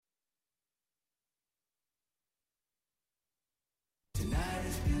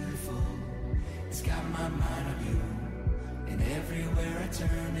my mind on you, and everywhere I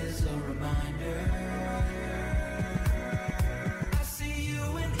turn is a reminder. I see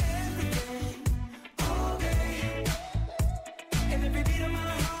you in everything, all day, and every beat of my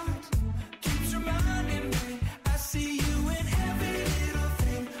heart keeps reminding me. I see you in every little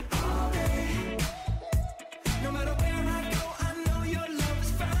thing, all day. No matter where I go, I know your love is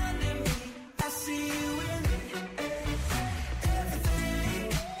finding me. I see you in everything.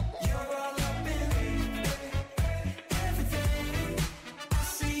 You're all up in everything. I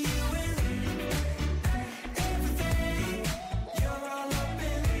see you in everything. You're all up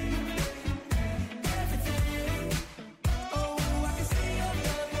in everything. Oh, I can see your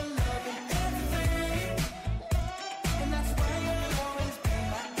love in everything. And that's why you'll always be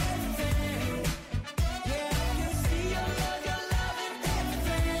my everything. Yeah, I can see your love in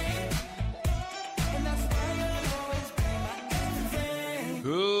everything. And that's why you'll always be my everything.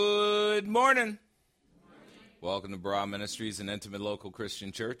 Good morning. Welcome to Barah Ministries, an intimate local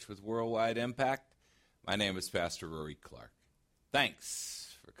Christian church with worldwide impact. My name is Pastor Rory Clark.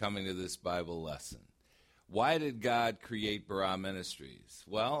 Thanks for coming to this Bible lesson. Why did God create Barah Ministries?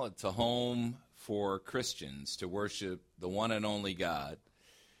 Well, it's a home for Christians to worship the one and only God,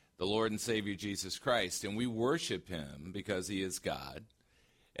 the Lord and Savior Jesus Christ. And we worship him because he is God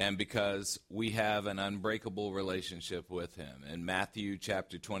and because we have an unbreakable relationship with him. In Matthew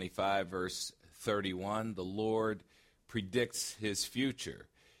chapter 25, verse 31, the Lord predicts his future.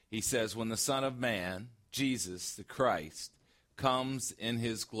 He says, when the Son of Man, Jesus, the Christ, comes in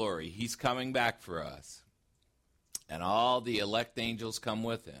his glory, he's coming back for us, and all the elect angels come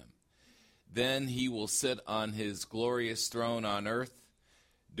with him. Then he will sit on his glorious throne on earth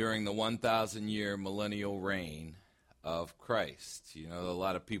during the 1,000-year millennial reign of Christ. You know, a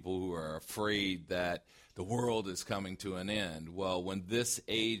lot of people who are afraid that the world is coming to an end. Well, when this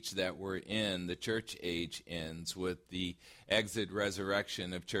age that we're in, the church age, ends with the exit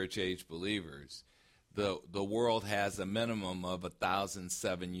resurrection of church age believers, the world has a minimum of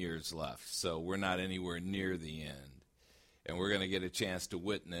 1,007 years left. So we're not anywhere near the end. And we're going to get a chance to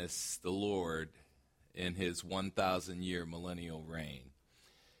witness the Lord in his 1,000-year millennial reign.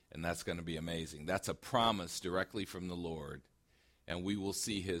 And that's going to be amazing. That's a promise directly from the Lord, and we will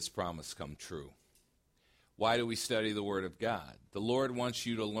see his promise come true. Why do we study the Word of God? The Lord wants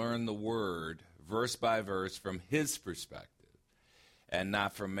you to learn the Word verse by verse from his perspective and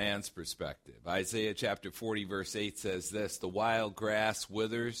not from man's perspective. Isaiah chapter 40, verse 8 says this, the wild grass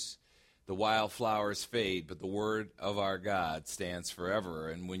withers, the wildflowers fade, but the word of our God stands forever.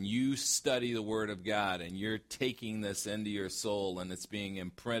 And when you study the Word of God and you're taking this into your soul and it's being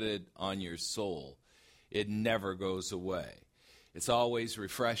imprinted on your soul, it never goes away. It's always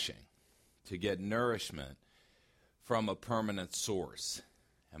refreshing to get nourishment from a permanent source.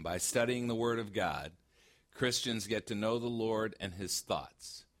 And by studying the Word of God, Christians get to know the Lord and his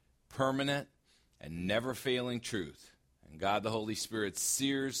thoughts, permanent and never failing truth. And God the Holy Spirit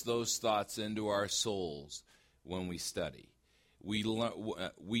sears those thoughts into our souls when we study. We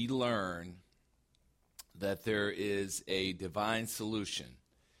learn that there is a divine solution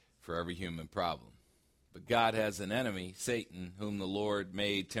for every human problem. But God has an enemy, Satan, whom the Lord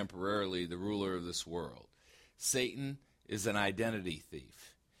made temporarily the ruler of this world. Satan is an identity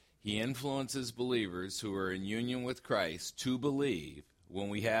thief. He influences believers who are in union with Christ to believe when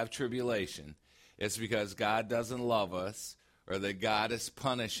we have tribulation, it's because God doesn't love us or that God is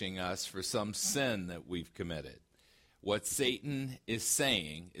punishing us for some sin that we've committed. What Satan is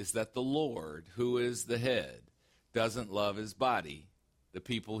saying is that the Lord, who is the head, doesn't love his body, the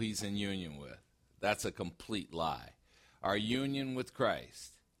people he's in union with. That's a complete lie. Our union with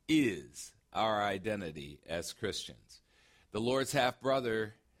Christ is our identity as Christians. The Lord's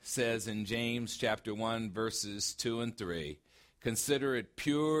half-brother says in James chapter 1, verses 2 and 3, consider it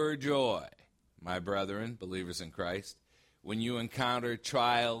pure joy, my brethren, believers in Christ, when you encounter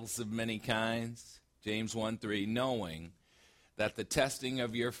trials of many kinds, James 1:3, knowing that the testing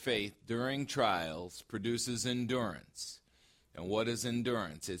of your faith during trials produces endurance. And what is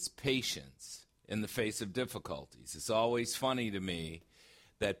endurance? It's patience in the face of difficulties. It's always funny to me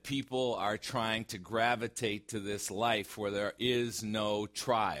that people are trying to gravitate to this life where there is no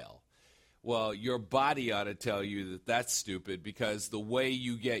trial. Well, your body ought to tell you that that's stupid, because the way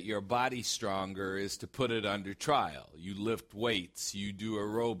you get your body stronger is to put it under trial. You lift weights, you do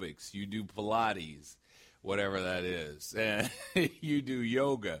aerobics, you do Pilates, whatever that is, and you do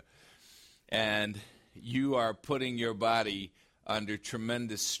yoga, and you are putting your body under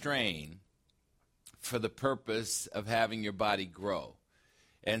tremendous strain for the purpose of having your body grow.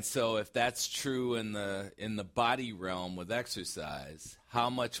 And so if that's true in the body realm with exercise, how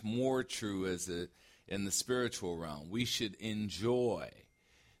much more true is it in the spiritual realm. We should enjoy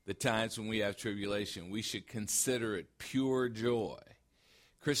the times when we have tribulation. We should consider it pure joy.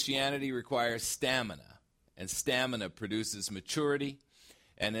 Christianity requires stamina, and stamina produces maturity,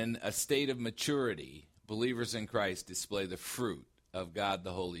 and in a state of maturity, believers in Christ display the fruit of God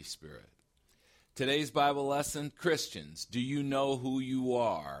the Holy Spirit. Today's Bible lesson, Christians, do you know who you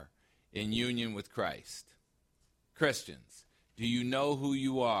are in union with Christ? Christians, do you know who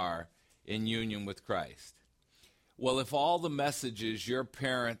you are in union with Christ? Well, if all the messages your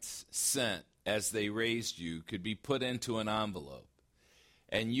parents sent as they raised you could be put into an envelope,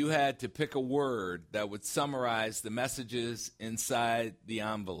 and you had to pick a word that would summarize the messages inside the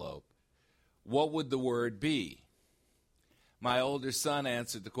envelope, what would the word be? My older son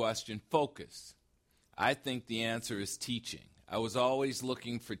answered the question, focus. I think the answer is teaching. I was always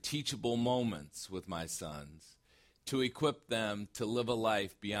looking for teachable moments with my sons to equip them to live a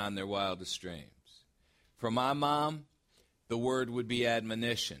life beyond their wildest dreams. For my mom, the word would be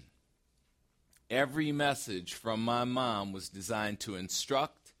admonition. Every message from my mom was designed to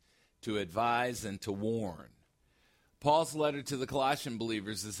instruct, to advise, and to warn. Paul's letter to the Colossian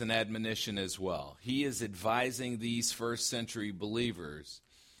believers is an admonition as well. He is advising these first century believers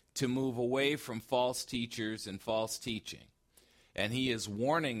to move away from false teachers and false teaching. And he is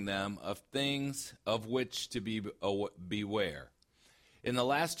warning them of things of which to beware. In the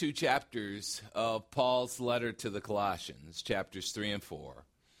last two chapters of Paul's letter to the Colossians, chapters 3 and 4,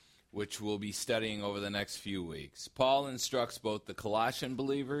 which we'll be studying over the next few weeks, Paul instructs both the Colossian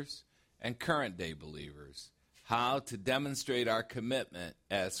believers and current day believers how to demonstrate our commitment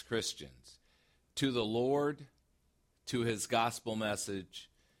as Christians to the Lord, to his gospel message,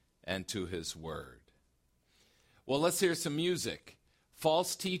 and to his word. Well, let's hear some music.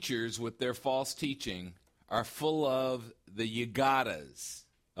 False teachers with their false teaching are full of the you gottas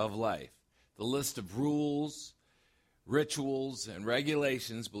of life, the list of rules, rituals, and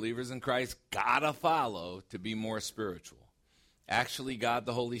regulations believers in Christ gotta follow to be more spiritual. Actually, God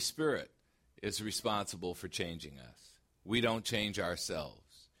the Holy Spirit is responsible for changing us. We don't change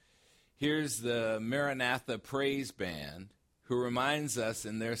ourselves. Here's the Maranatha Praise Band, who reminds us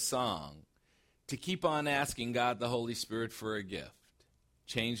in their song to keep on asking God the Holy Spirit for a gift.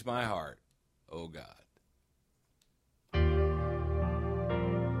 Change my heart, oh God.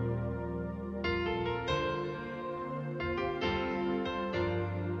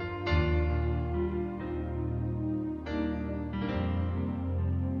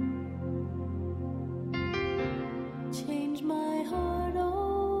 Change my heart,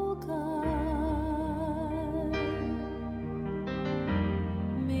 oh God,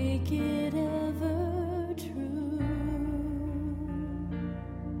 make it ever true.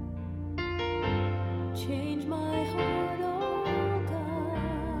 Change my heart, oh God,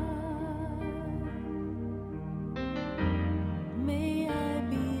 may I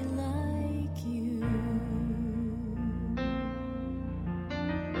be like you.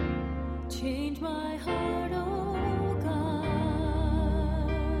 Change my heart, oh God,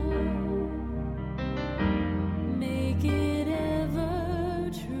 make it ever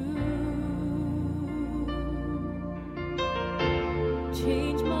true.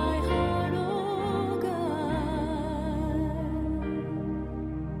 Change my heart, oh God,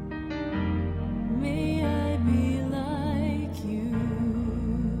 may I be like you.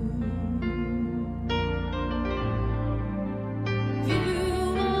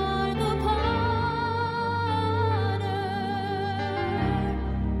 You are the potter,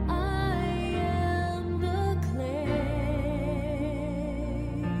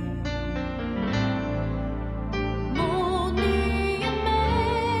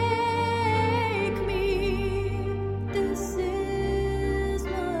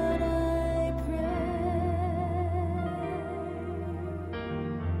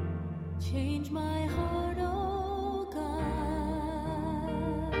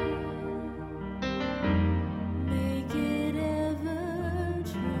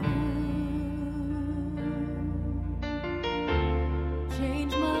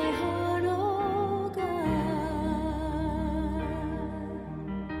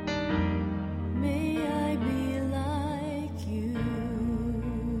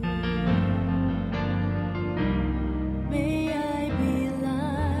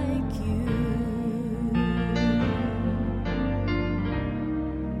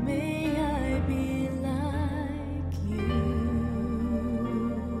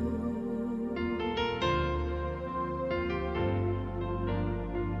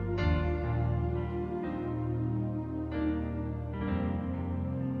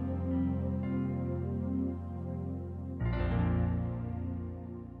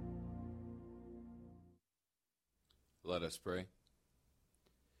 Let us pray.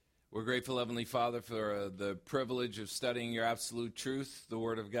 We're grateful, Heavenly Father, for the privilege of studying your absolute truth, the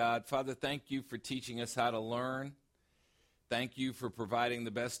Word of God. Father, thank you for teaching us how to learn. Thank you for providing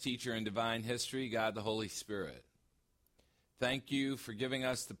the best teacher in divine history, God the Holy Spirit. Thank you for giving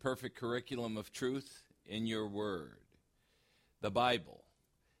us the perfect curriculum of truth in your Word, the Bible.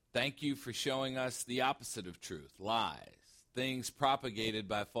 Thank you for showing us the opposite of truth, lies, things propagated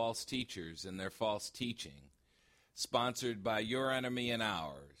by false teachers and their false teaching, sponsored by your enemy and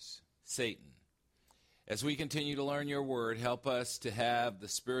ours, Satan. As we continue to learn your word, help us to have the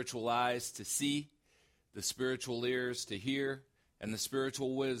spiritual eyes to see, the spiritual ears to hear, and the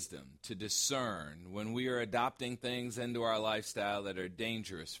spiritual wisdom to discern when we are adopting things into our lifestyle that are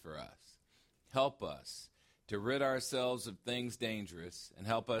dangerous for us. Help us to rid ourselves of things dangerous, and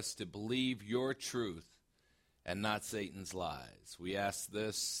help us to believe your truth and not Satan's lies. We ask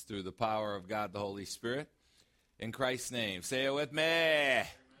this through the power of God the Holy Spirit. In Christ's name, say it with me.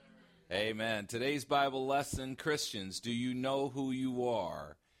 Amen. Today's Bible lesson, Christians, do you know who you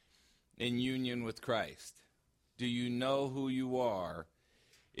are in union with Christ? Do you know who you are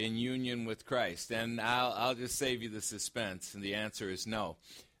in union with Christ? And I'll just save you the suspense, and the answer is no.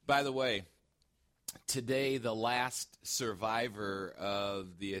 By the way, today the last survivor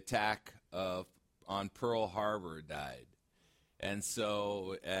of the attack on Pearl Harbor died. And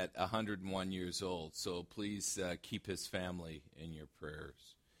so at 101 years old. So please keep his family in your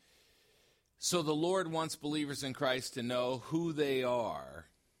prayers. So the Lord wants believers in Christ to know who they are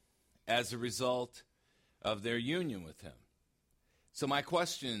as a result of their union with him. So my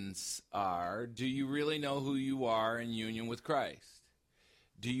questions are, do you really know who you are in union with Christ?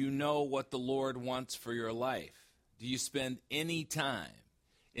 Do you know what the Lord wants for your life? Do you spend any time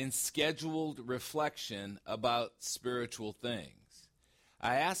in scheduled reflection about spiritual things?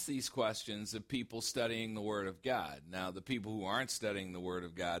 I ask these questions of people studying the Word of God. Now, the people who aren't studying the Word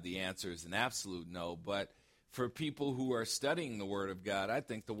of God, the answer is an absolute no. But for people who are studying the Word of God, I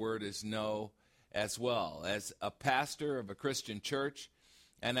think the word is no as well. As a pastor of a Christian church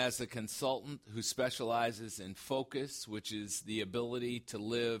and as a consultant who specializes in focus, which is the ability to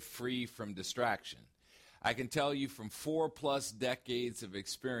live free from distraction, I can tell you from 4+ decades of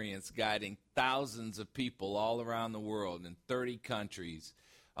experience guiding thousands of people all around the world in 30 countries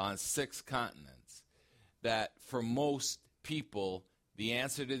on 6 continents that for most people, the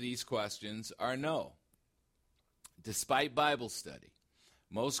answer to these questions are no. Despite Bible study,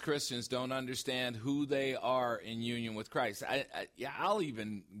 most Christians don't understand who they are in union with Christ. I'll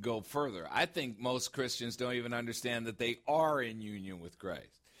even go further. I think most Christians don't even understand that they are in union with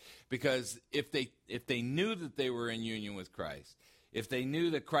Christ. Because if they knew that they were in union with Christ, if they knew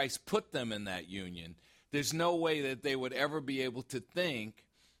that Christ put them in that union, there's no way that they would ever be able to think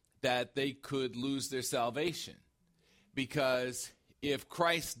that they could lose their salvation. Because if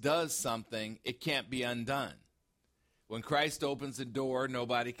Christ does something, it can't be undone. When Christ opens a door,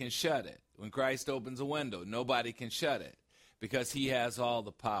 nobody can shut it. When Christ opens a window, nobody can shut it, because he has all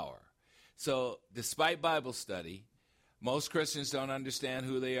the power. So despite Bible study, most Christians don't understand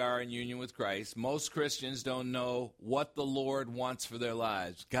who they are in union with Christ. Most Christians don't know what the Lord wants for their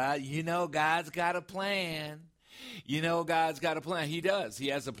lives. God's got a plan. God's got a plan. He does. He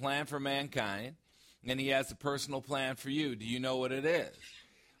has a plan for mankind, and he has a personal plan for you. Do you know what it is?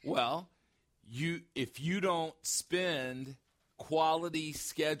 Well, if you don't spend quality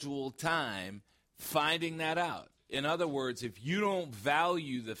scheduled time finding that out, in other words, if you don't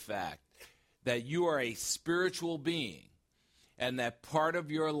value the fact that you are a spiritual being, and that part of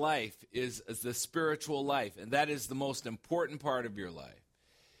your life is the spiritual life, and that is the most important part of your life,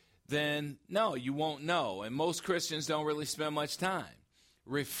 then no, you won't know. And most Christians don't really spend much time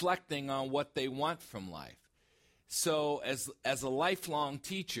reflecting on what they want from life. So as a lifelong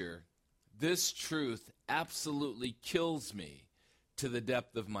teacher, this truth absolutely kills me to the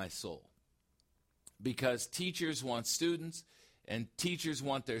depth of my soul. Because teachers want students, and teachers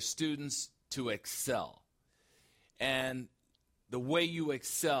want their students to excel. And the way you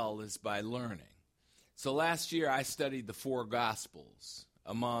excel is by learning. So last year I studied the 4 Gospels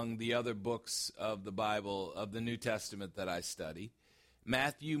among the other books of the Bible, of the New Testament that I study.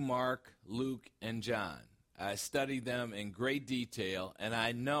 Matthew, Mark, Luke, and John. I studied them in great detail, and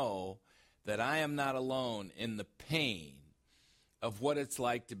I know that I am not alone in the pain of what it's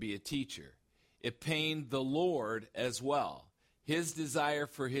like to be a teacher. It pained the Lord as well. His desire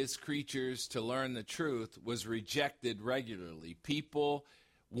for his creatures to learn the truth was rejected regularly. People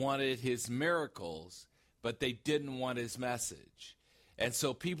wanted his miracles, but they didn't want his message. And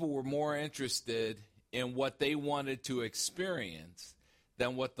so people were more interested in what they wanted to experience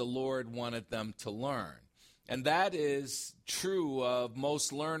than what the Lord wanted them to learn. And that is true of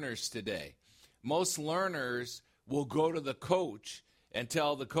most learners today. Most learners will go to the coach and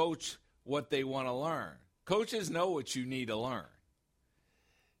tell the coach what they want to learn. Coaches know what you need to learn.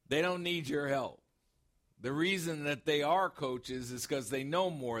 They don't need your help. The reason that they are coaches is because they know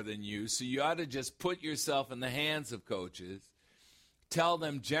more than you, so you ought to just put yourself in the hands of coaches, tell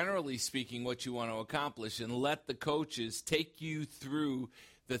them, generally speaking, what you want to accomplish, and let the coaches take you through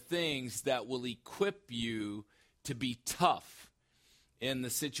the things that will equip you to be tough in the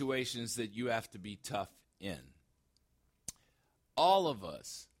situations that you have to be tough in. All of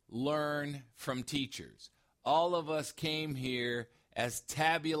us learn from teachers. All of us came here as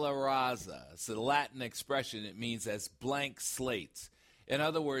tabula rasa. It's a Latin expression. It means as blank slates. In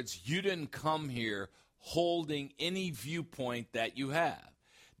other words, you didn't come here holding any viewpoint that you have.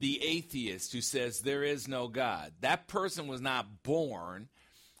 The atheist who says there is no God, that person was not born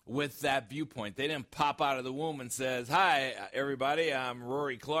with that viewpoint. They didn't pop out of the womb and says, "Hi, everybody, I'm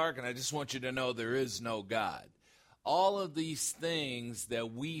Rory Clark, and I just want you to know there is no God." All of these things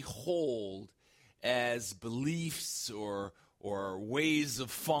that we hold as beliefs or ways of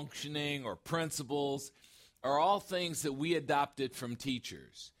functioning or principles are all things that we adopted from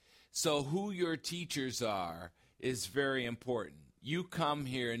teachers. So who your teachers are is very important. You come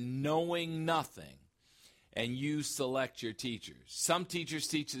here knowing nothing, and you select your teachers. Some teachers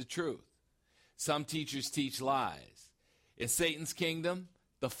teach the truth. Some teachers teach lies. In Satan's kingdom,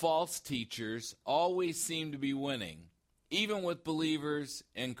 the false teachers always seem to be winning, even with believers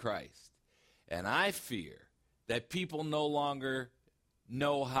in Christ. And I fear that people no longer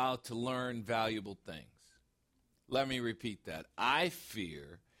know how to learn valuable things. Let me repeat that. I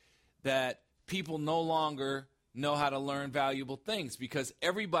fear that people no longer know how to learn valuable things because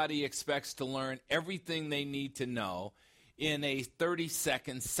everybody expects to learn everything they need to know in a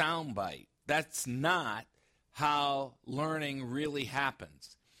 30-second soundbite. That's not how learning really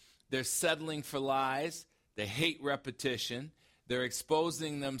happens. They're settling for lies. They hate repetition. They're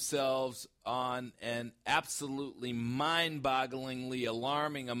exposing themselves on an absolutely mind-bogglingly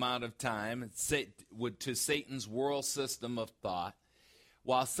alarming amount of time to Satan's world system of thought,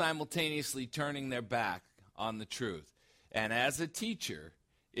 while simultaneously turning their back on the truth. And as a teacher,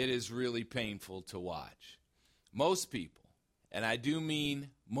 it is really painful to watch. Most people, and I do mean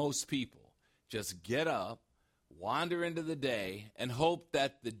most people, just get up, wander into the day, and hope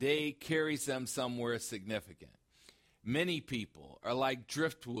that the day carries them somewhere significant. Many people are like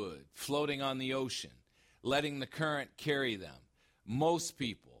driftwood floating on the ocean, letting the current carry them. Most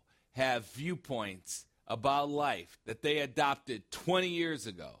people have viewpoints about life that they adopted 20 years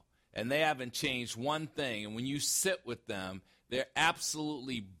ago, and they haven't changed one thing. And when you sit with them, they're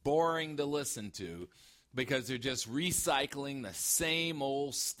absolutely boring to listen to because they're just recycling the same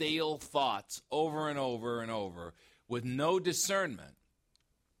old stale thoughts over and over and over with no discernment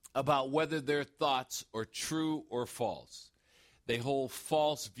about whether their thoughts are true or false. They hold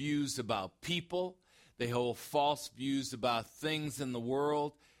false views about people. They hold false views about things in the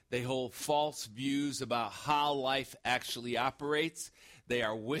world. They hold false views about how life actually operates. They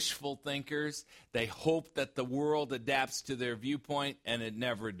are wishful thinkers. They hope that the world adapts to their viewpoint, and it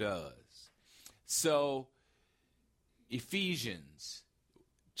never does. So, Ephesians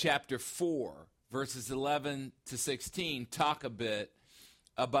chapter 4, verses 11 to 16 talk a bit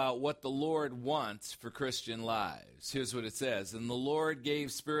about what the Lord wants for Christian lives. Here's what it says. And the Lord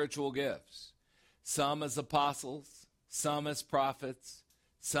gave spiritual gifts, some as apostles, some as prophets,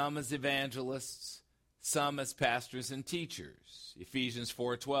 some as evangelists, some as pastors and teachers. Ephesians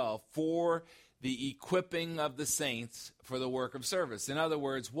 4:12, for the equipping of the saints for the work of service. In other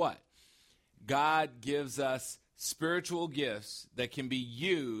words, what? God gives us spiritual gifts that can be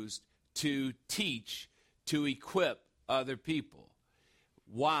used to teach, to equip other people.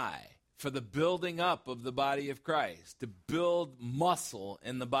 Why? For the building up of the body of Christ, to build muscle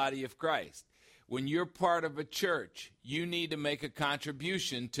in the body of Christ. When you're part of a church, you need to make a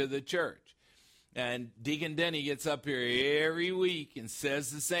contribution to the church. And Deacon Denny gets up here every week and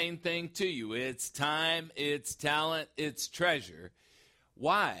says the same thing to you. It's time, it's talent, it's treasure.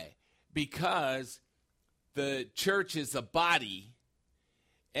 Why? Because the church is a body,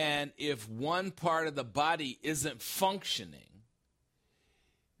 and if one part of the body isn't functioning,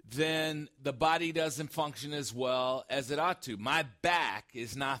 then the body doesn't function as well as it ought to. My back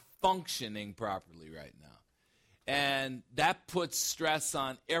is not functioning properly right now. And that puts stress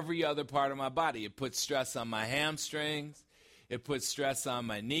on every other part of my body. It puts stress on my hamstrings. It puts stress on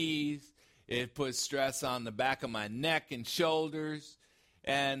my knees. It puts stress on the back of my neck and shoulders.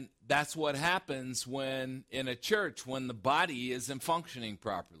 And that's what happens when in a church, when the body isn't functioning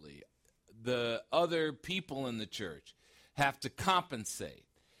properly. the other people in the church have to compensate,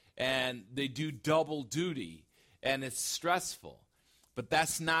 and they do double duty, and it's stressful. But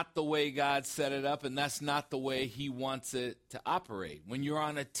that's not the way God set it up, and that's not the way he wants it to operate. When you're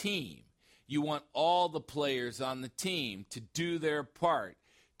on a team, you want all the players on the team to do their part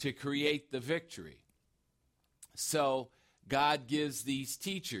to create the victory. So God gives these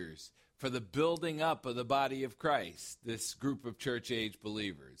teachers for the building up of the body of Christ, this group of church-age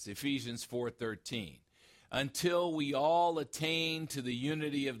believers, Ephesians 4:13, until we all attain to the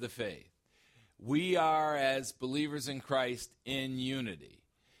unity of the faith. We are, as believers in Christ, in unity.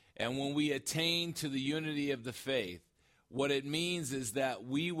 And when we attain to the unity of the faith, what it means is that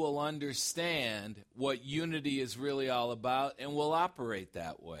we will understand what unity is really all about and will operate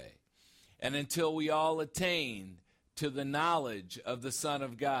that way. And until we all attain to the knowledge of the Son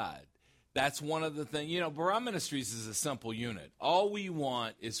of God, that's one of the things. Barah Ministries is a simple unit. All we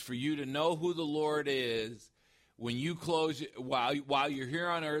want is for you to know who the Lord is when you close, while you're here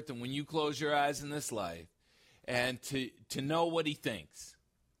on earth and when you close your eyes in this life, and to know what he thinks.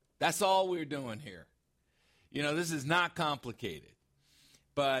 That's all we're doing here. This is not complicated.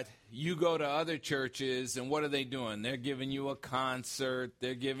 But you go to other churches, and what are they doing? They're giving you a concert.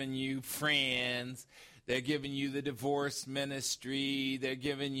 They're giving you friends. They're giving you the divorce ministry. They're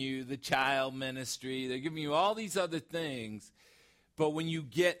giving you the child ministry. They're giving you all these other things. But when you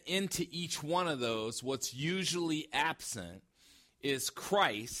get into each one of those, what's usually absent is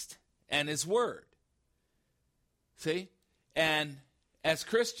Christ and his word. See? And as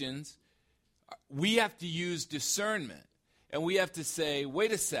Christians, we have to use discernment. And we have to say,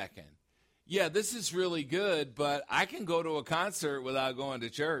 wait a second. Yeah, this is really good, but I can go to a concert without going to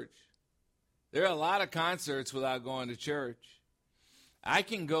church. There are a lot of concerts without going to church. I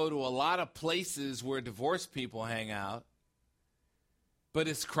can go to a lot of places where divorced people hang out. But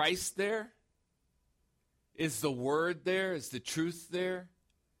is Christ there? Is the word there? Is the truth there?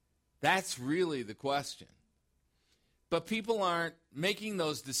 That's really the question. But people aren't making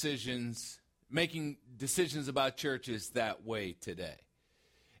those decisions, making decisions about churches that way today.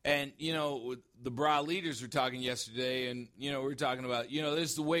 And, the Barah leaders were talking yesterday, and, we were talking about,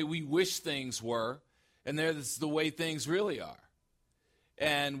 there's the way we wish things were, and there's the way things really are.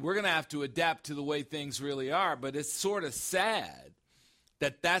 And we're going to have to adapt to the way things really are, but it's sort of sad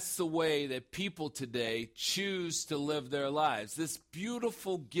that that's the way that people today choose to live their lives, this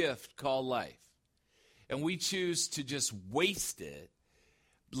beautiful gift called life. And we choose to just waste it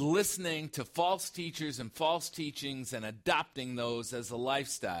listening to false teachers and false teachings and adopting those as a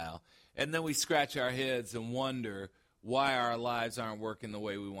lifestyle. And then we scratch our heads and wonder why our lives aren't working the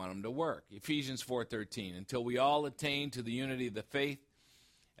way we want them to work. Ephesians 4:13, until we all attain to the unity of the faith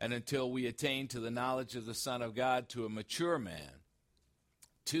and until we attain to the knowledge of the Son of God, to a mature man,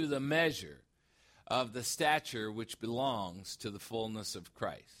 to the measure of the stature which belongs to the fullness of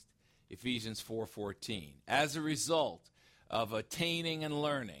Christ. Ephesians 4:14. As a result of attaining and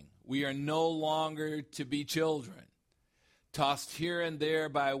learning, we are no longer to be children, tossed here and there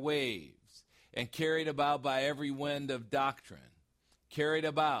by waves and carried about by every wind of doctrine, carried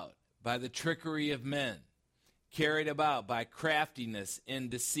about by the trickery of men, carried about by craftiness in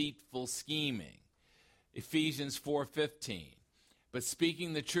deceitful scheming. Ephesians 4:15. But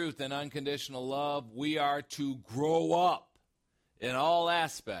speaking the truth in unconditional love, we are to grow up in all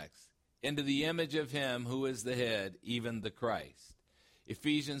aspects into the image of him who is the head, even the Christ.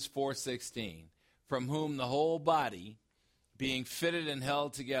 Ephesians 4:16, from whom the whole body, being fitted and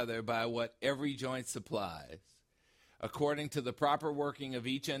held together by what every joint supplies, according to the proper working of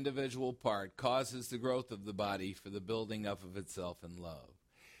each individual part, causes the growth of the body for the building up of itself in love.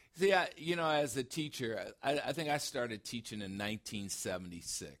 See, as a teacher, I think I started teaching in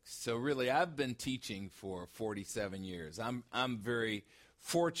 1976. So really, I've been teaching for 47 years. I'm very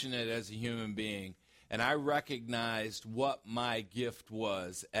fortunate as a human being, and I recognized what my gift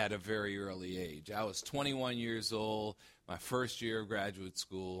was at a very early age. I was 21 years old, my first year of graduate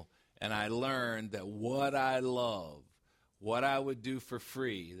school, and I learned that what I love, what I would do for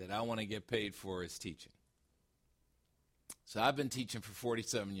free, that I want to get paid for, is teaching. So I've been teaching for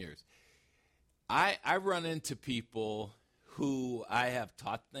 47 years. I run into people who I have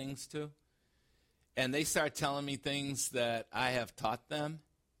taught things to, and they start telling me things that I have taught them,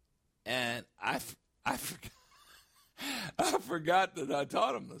 and I forgot that I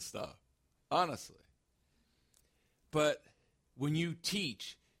taught them this stuff, honestly. But when you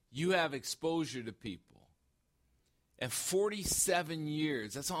teach, you have exposure to people. And 47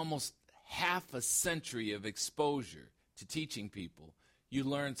 years, that's almost half a century of exposure to teaching people. You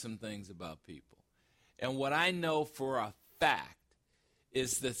learn some things about people. And what I know for a fact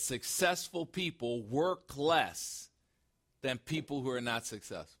is that successful people work less than people who are not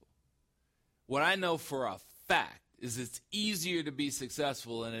successful. What I know for a fact is it's easier to be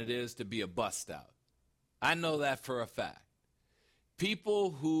successful than it is to be a bust out. I know that for a fact.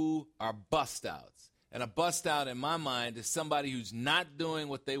 People who are bust outs, and a bust out in my mind is somebody who's not doing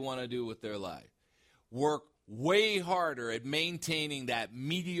what they want to do with their life, work way harder at maintaining that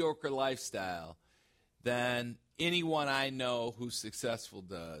mediocre lifestyle than anyone I know who's successful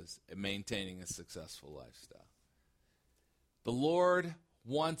does at maintaining a successful lifestyle. The Lord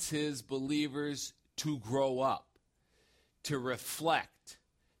wants his believers to grow up, to reflect,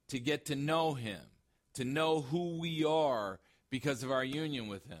 to get to know him, to know who we are because of our union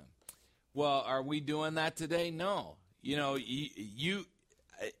with him. Well, are we doing that today? No. You know, you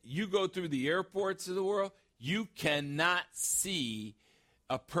go through the airports of the world, you cannot see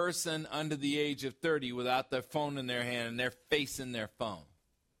a person under the age of 30 without their phone in their hand and they're facing their phone.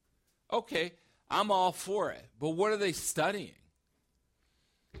 Okay, I'm all for it, but what are they studying?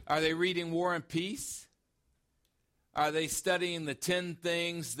 Are they reading War and Peace? Are they studying the 10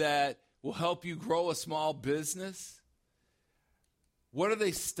 things that will help you grow a small business? What are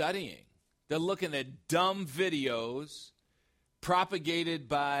they studying? They're looking at dumb videos propagated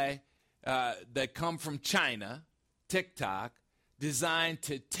by that come from China, TikTok, designed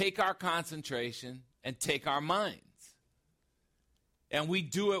to take our concentration and take our minds. And we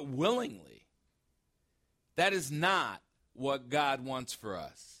do it willingly. That is not what God wants for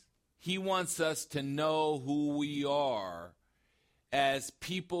us. He wants us to know who we are as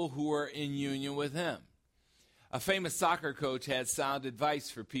people who are in union with him. A famous soccer coach had sound advice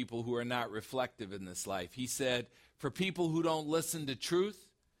for people who are not reflective in this life. He said, for people who don't listen to truth,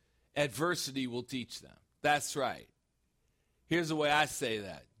 adversity will teach them. That's right. Here's the way I say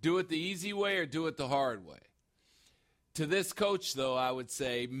that. Do it the easy way or do it the hard way. To this coach, though, I would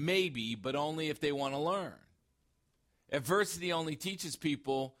say maybe, but only if they want to learn. Adversity only teaches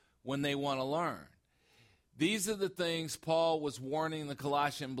people when they want to learn. These are the things Paul was warning the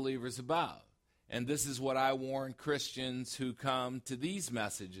Colossian believers about. And this is what I warn Christians who come to these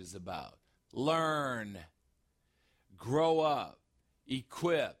messages about. Learn, grow up,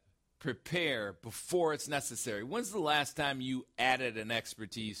 equip, prepare before it's necessary. When's the last time you added an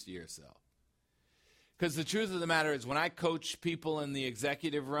expertise to yourself? Because the truth of the matter is when I coach people in the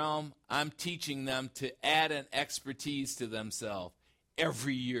executive realm, I'm teaching them to add an expertise to themselves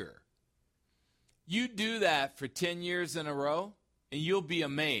every year. You do that for 10 years in a row, and you'll be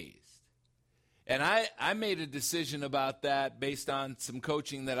amazed. And I made a decision about that based on some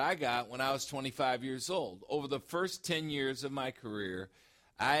coaching that I got when I was 25 years old. Over the first 10 years of my career,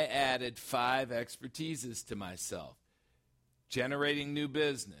 I added 5 expertises to myself. Generating new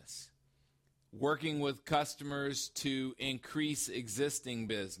business, working with customers to increase existing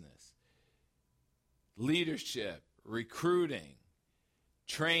business, leadership, recruiting,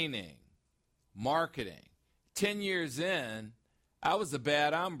 training, marketing. 10 years in, I was a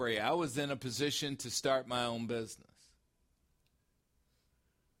bad hombre. I was in a position to start my own business.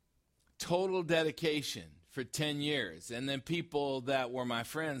 Total dedication for 10 years. And then people that were my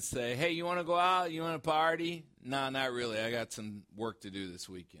friends say, hey, you want to go out? You want to party? No, not really. I got some work to do this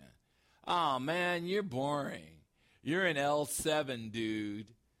weekend. Oh, man, you're boring. You're an L7,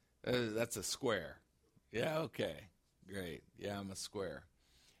 dude. That's a square. Yeah, okay. Great. Yeah, I'm a square.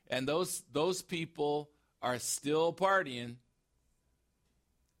 And those people are still partying.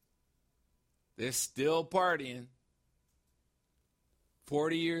 They're still partying.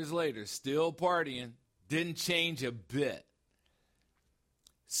 40 years later, still partying. Didn't change a bit.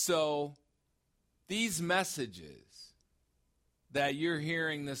 So these messages that you're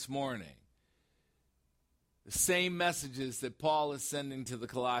hearing this morning, the same messages that Paul is sending to the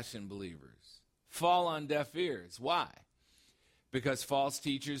Colossian believers, fall on deaf ears. Why? Because false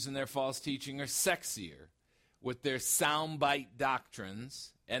teachers and their false teaching are sexier with their soundbite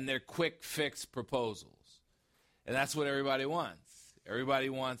doctrines and their quick fix proposals. And that's what everybody wants. Everybody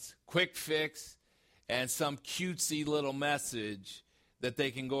wants quick fix and some cutesy little message that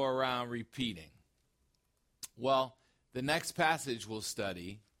they can go around repeating. Well, the next passage we'll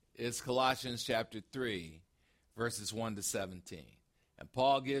study is Colossians chapter 3, verses 1 to 17. And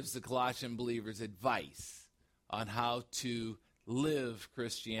Paul gives the Colossian believers advice on how to live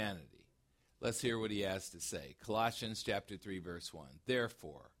Christianity. Let's hear what he has to say. Colossians chapter 3, verse 1.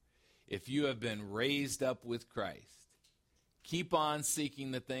 Therefore, if you have been raised up with Christ, keep on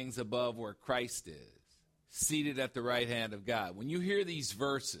seeking the things above where Christ is, seated at the right hand of God. When you hear these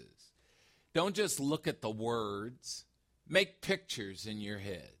verses, don't just look at the words. Make pictures in your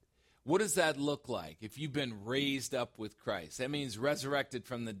head. What does that look like if you've been raised up with Christ? That means resurrected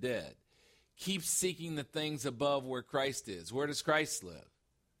from the dead. Keep seeking the things above where Christ is. Where does Christ live?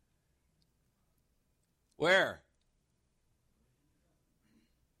 Where?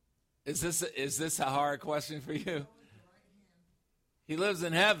 Is this a hard question for you? He lives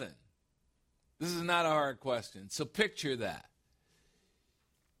in heaven. This is not a hard question. So picture that.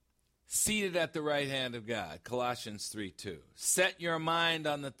 Seated at the right hand of God, Colossians 3:2. Set your mind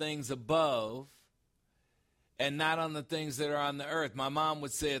on the things above and not on the things that are on the earth. My mom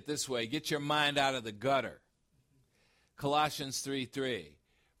would say it this way: get your mind out of the gutter. Colossians 3:3.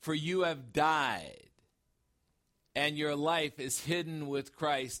 For you have died, and your life is hidden with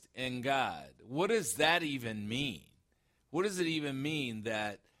Christ in God. What does that even mean? What does it even mean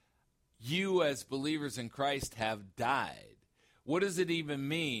that you as believers in Christ have died? What does it even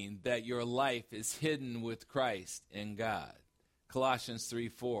mean that your life is hidden with Christ in God? Colossians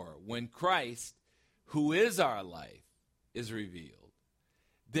 3:4. When Christ, who is our life, is revealed,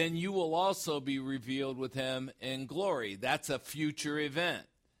 then you will also be revealed with him in glory. That's a future event.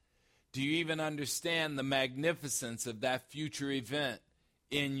 Do you even understand the magnificence of that future event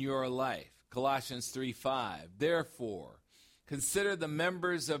in your life? Colossians 3:5. Therefore, consider the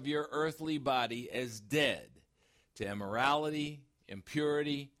members of your earthly body as dead to immorality,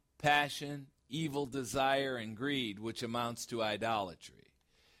 impurity, passion, evil desire, and greed, which amounts to idolatry.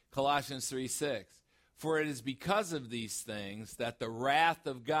 Colossians 3:6. For it is because of these things that the wrath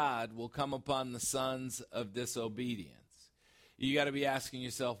of God will come upon the sons of disobedience. You got to be asking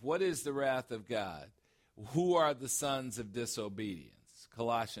yourself, what is the wrath of God? Who are the sons of disobedience?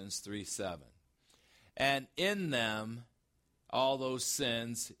 Colossians 3:7. And in them, all those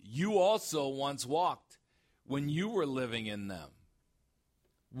sins, you also once walked when you were living in them.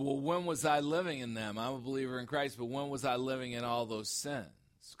 Well, when was I living in them? I'm a believer in Christ, but when was I living in all those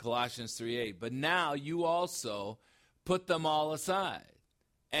sins? Colossians 3:8. But now you also put them all aside: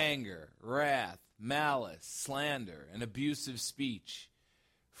 anger, wrath, malice, slander, and abusive speech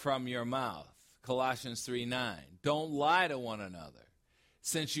from your mouth. Colossians 3:9. Don't lie to one another,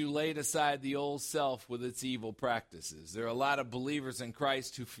 since you laid aside the old self with its evil practices. There are a lot of believers in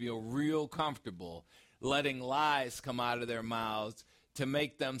Christ who feel real comfortable letting lies come out of their mouths to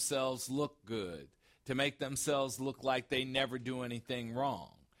make themselves look good, to make themselves look like they never do anything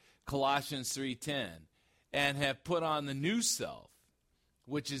wrong. Colossians 3:10. And have put on the new self,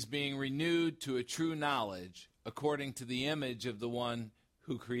 which is being renewed to a true knowledge according to the image of the one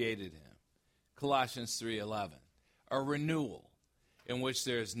who created him. Colossians 3:11. A renewal in which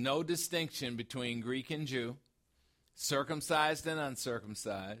there is no distinction between Greek and Jew, circumcised and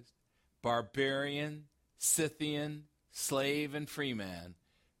uncircumcised, barbarian, Scythian, slave and free man,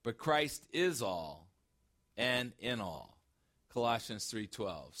 but Christ is all and in all. Colossians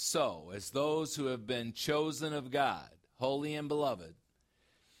 3:12. So, as those who have been chosen of God, holy and beloved,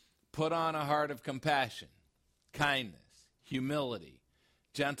 put on a heart of compassion, kindness, humility,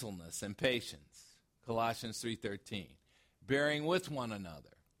 gentleness, and patience. Colossians 3:13. Bearing with one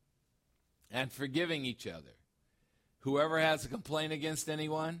another and forgiving each other. Whoever has a complaint against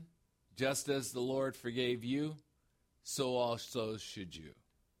anyone, just as the Lord forgave you, so also should you.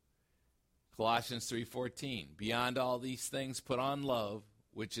 Colossians 3:14. Beyond all these things, put on love,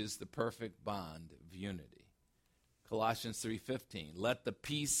 which is the perfect bond of unity. Colossians 3:15. Let the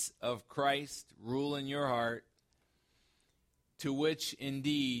peace of Christ rule in your heart, to which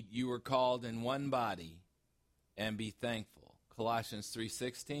indeed you were called in one body, and be thankful. Colossians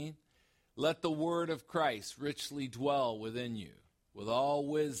 3:16. Let the word of Christ richly dwell within you, with all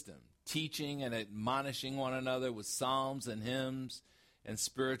wisdom, teaching and admonishing one another with psalms and hymns and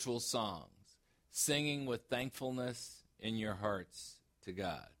spiritual songs, singing with thankfulness in your hearts to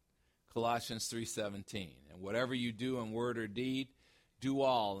God. Colossians 3:17. And whatever you do in word or deed, do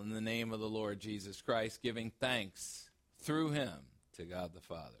all in the name of the Lord Jesus Christ, giving thanks through him to God the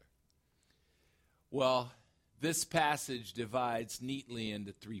Father. Well, this passage divides neatly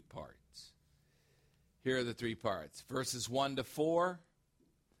into three parts. Here are the three parts. Verses 1 to 4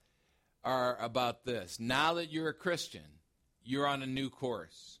 are about this. Now that you're a Christian, you're on a new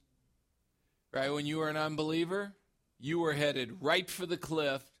course. Right? When you were an unbeliever, you were headed right for the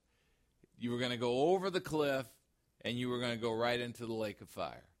cliff. You were going to go over the cliff, and you were going to go right into the lake of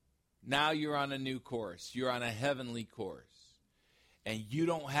fire. Now you're on a new course. You're on a heavenly course. And you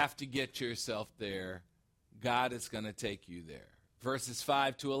don't have to get yourself there. God is going to take you there. Verses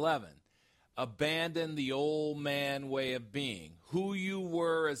 5 to 11. Abandon the old man way of being. Who you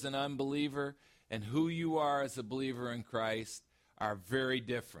were as an unbeliever and who you are as a believer in Christ are very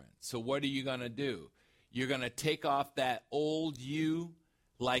different. So what are you going to do? You're going to take off that old you,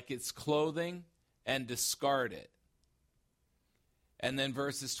 like it's clothing and discard it. And then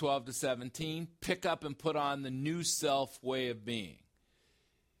verses 12 to 17, pick up and put on the new self way of being.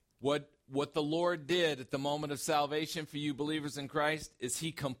 What the Lord did at the moment of salvation for you believers in Christ is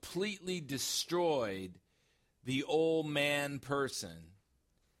he completely destroyed the old man person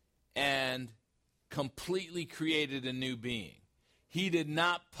and completely created a new being. He did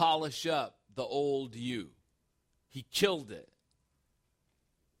not polish up the old you. He killed it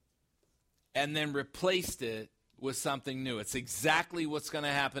and then replaced it with something new. It's exactly what's going to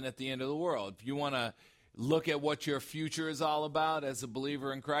happen at the end of the world. If you want to look at what your future is all about as a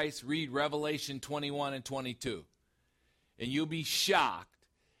believer in Christ, read Revelation 21 and 22. And you'll be shocked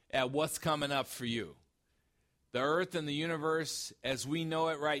at what's coming up for you. The earth and the universe as we know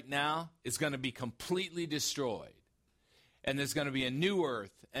it right now is going to be completely destroyed. And there's going to be a new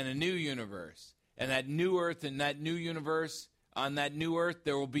earth and a new universe. And that new earth and that new universe, on that new earth,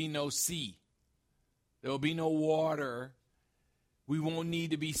 there will be no sea. There will be no water. We won't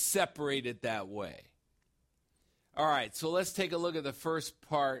need to be separated that way. All right, so let's take a look at the first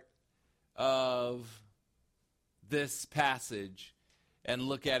part of this passage and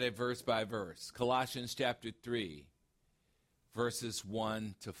look at it verse by verse. Colossians chapter 3, verses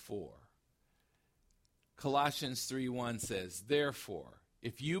 1 to 4. Colossians 3:1 says, "Therefore,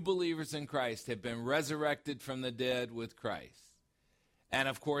 if you believers in Christ have been resurrected from the dead with Christ," and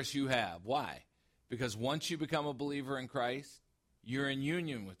of course you have. Why? Because once you become a believer in Christ, you're in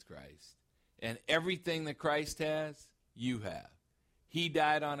union with Christ. And everything that Christ has, you have. He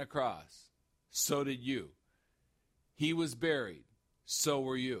died on a cross. So did you. He was buried. So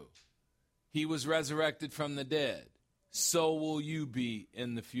were you. He was resurrected from the dead. So will you be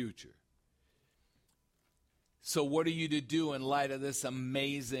in the future. So what are you to do in light of this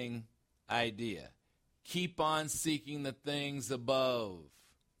amazing idea? Keep on seeking the things above.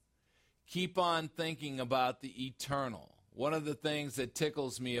 Keep on thinking about the eternal. One of the things that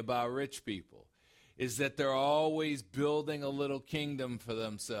tickles me about rich people is that they're always building a little kingdom for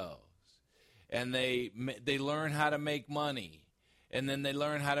themselves. And they learn how to make money. And then they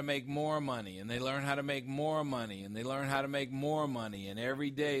learn how to make more money. And they learn how to make more money. And they learn how to make more money. And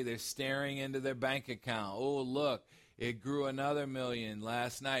every day they're staring into their bank account. Oh, look, it grew another million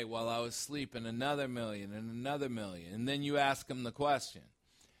last night while I was sleeping. Another million and another million. And then you ask them the question,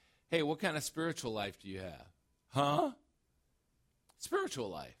 hey, what kind of spiritual life do you have? Huh? Spiritual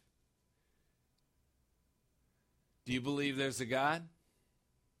life. Do you believe there's a God?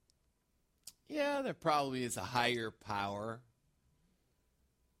 Yeah, there probably is a higher power.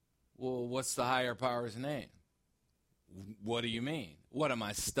 Well, what's the higher power's name? What do you mean? What, am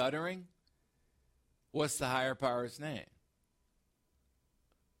I stuttering? What's the higher power's name?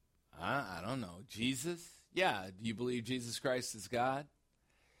 I don't know. Jesus? Yeah, do you believe Jesus Christ is God?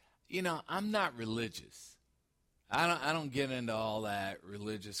 You know, I'm not religious. I don't get into all that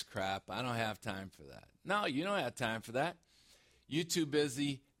religious crap. I don't have time for that. No, you don't have time for that. You're too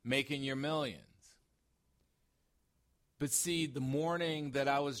busy making your millions. But see, the morning that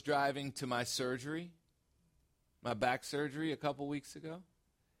I was driving to my surgery, my back surgery a couple weeks ago,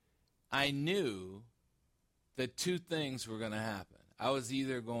 I knew that two things were going to happen. I was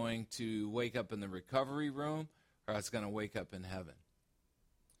either going to wake up in the recovery room or I was going to wake up in heaven.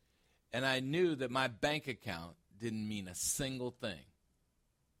 And I knew that my bank account didn't mean a single thing.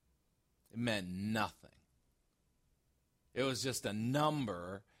 It meant nothing. It was just a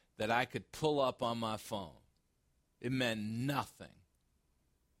number that I could pull up on my phone. It meant nothing.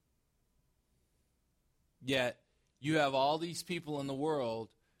 Yet, you have all these people in the world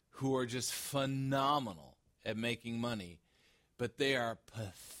who are just phenomenal at making money, but they are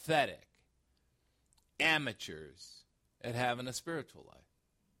pathetic amateurs at having a spiritual life.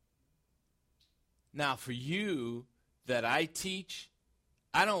 Now, for you that I teach,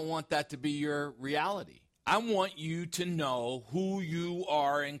 I don't want that to be your reality. I want you to know who you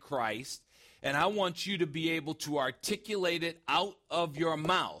are in Christ, and I want you to be able to articulate it out of your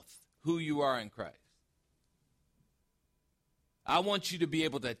mouth, who you are in Christ. I want you to be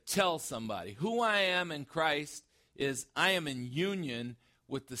able to tell somebody who I am in Christ is I am in union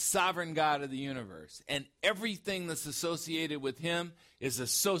with the sovereign God of the universe, and everything that's associated with him is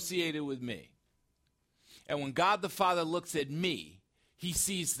associated with me. And when God the Father looks at me, he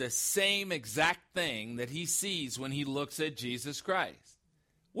sees the same exact thing that he sees when he looks at Jesus Christ.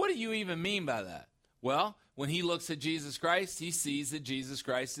 What do you even mean by that? Well, when he looks at Jesus Christ, he sees that Jesus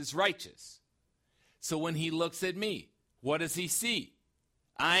Christ is righteous. So when he looks at me, what does he see?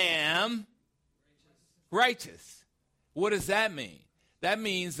 I am righteous. What does that mean? That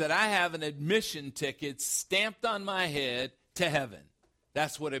means that I have an admission ticket stamped on my head to heaven.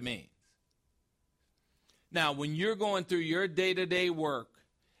 That's what it means. Now, when you're going through your day-to-day work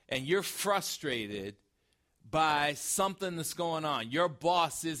and you're frustrated by something that's going on, your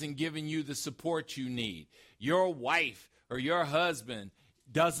boss isn't giving you the support you need, your wife or your husband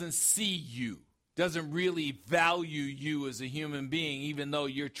doesn't see you, doesn't really value you as a human being, even though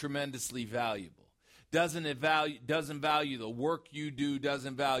you're tremendously valuable, doesn't value the work you do,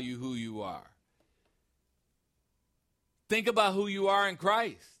 doesn't value who you are. Think about who you are in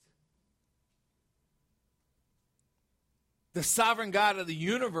Christ. The sovereign God of the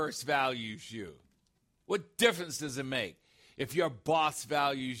universe values you. What difference does it make if your boss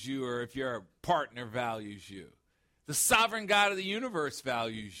values you or if your partner values you? The sovereign God of the universe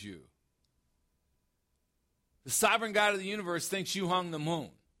values you. The sovereign God of the universe thinks you hung the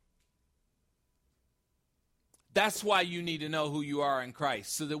moon. That's why you need to know who you are in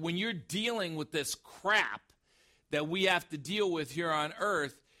Christ, so that when you're dealing with this crap that we have to deal with here on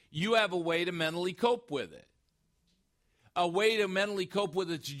earth, you have a way to mentally cope with it. A way to mentally cope with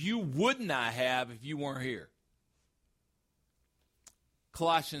it you would not have if you weren't here.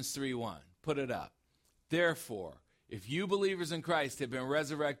 Colossians 3:1, put it up. Therefore, if you believers in Christ have been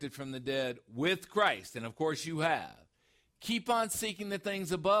resurrected from the dead with Christ, and of course you have, keep on seeking the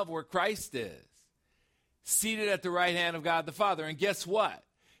things above where Christ is, seated at the right hand of God the Father. And guess what?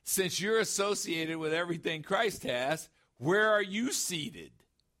 Since you're associated with everything Christ has, where are you seated?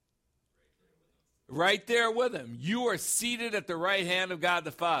 Right there with him. You are seated at the right hand of God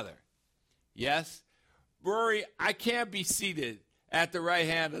the Father. Yes? Rory, I can't be seated at the right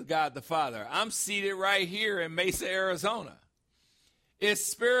hand of God the Father. I'm seated right here in Mesa, Arizona. It's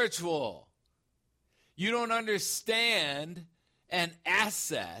spiritual. You don't understand an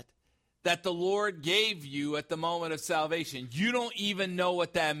asset that the Lord gave you at the moment of salvation. You don't even know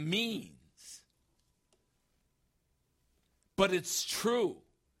what that means. But it's true.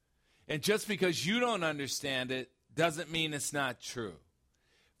 And just because you don't understand it doesn't mean it's not true.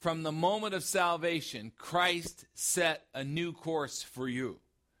 From the moment of salvation, Christ set a new course for you.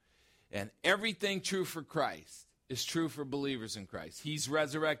 And everything true for Christ is true for believers in Christ. He's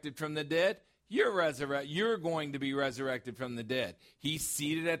resurrected from the dead. You're going to be resurrected from the dead. He's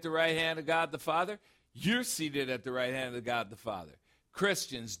seated at the right hand of God the Father. You're seated at the right hand of God the Father.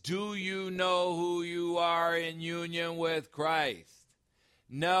 Christians, do you know who you are in union with Christ?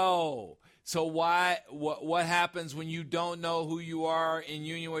 No. So what happens when you don't know who you are in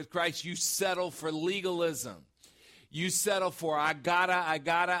union with Christ? You settle for legalism. You settle for, I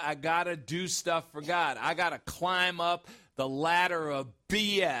gotta do stuff for God. I gotta climb up the ladder of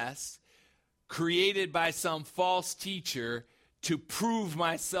BS created by some false teacher to prove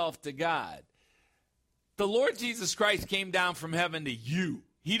myself to God. The Lord Jesus Christ came down from heaven to you.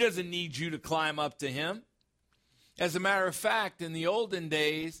 He doesn't need you to climb up to him. As a matter of fact, in the olden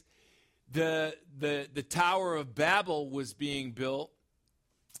days, the Tower of Babel was being built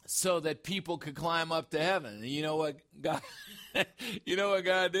so that people could climb up to heaven. And you know what God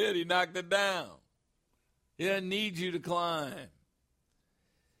did? He knocked it down. He doesn't need you to climb.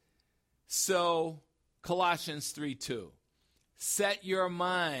 So, Colossians 3:2. Set your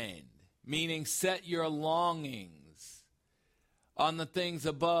mind, meaning set your longings on the things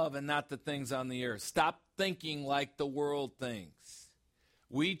above and not the things on the earth. Stop thinking like the world thinks.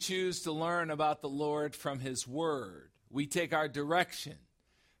 We choose to learn about the Lord from his word. We take our direction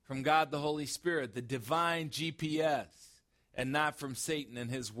from God the Holy Spirit, the divine GPS, and not from Satan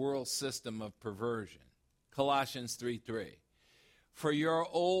and his world system of perversion. Colossians 3:3. For your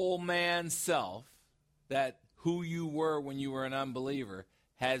old man self, that who you were when you were an unbeliever,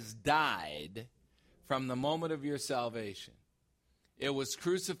 has died from the moment of your salvation. It was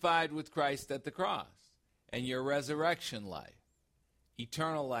crucified with Christ at the cross. And your resurrection life,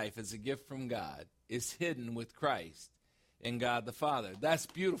 eternal life as a gift from God, is hidden with Christ in God the Father. That's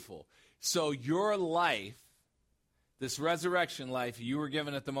beautiful. So your life, this resurrection life you were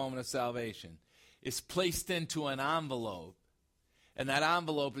given at the moment of salvation, is placed into an envelope. And that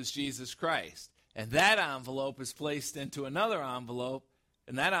envelope is Jesus Christ. And that envelope is placed into another envelope.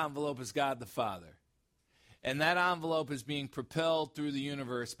 And that envelope is God the Father. And that envelope is being propelled through the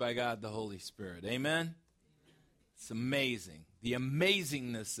universe by God the Holy Spirit. Amen? It's amazing. The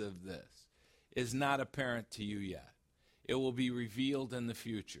amazingness of this is not apparent to you yet. It will be revealed in the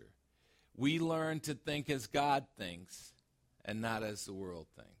future. We learn to think as God thinks and not as the world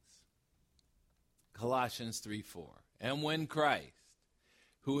thinks. Colossians 3:4. And when Christ,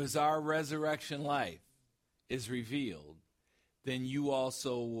 who is our resurrection life, is revealed, then you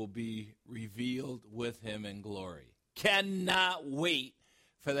also will be revealed with him in glory. Cannot wait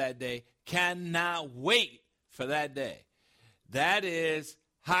for that day. Cannot wait for that day. That is,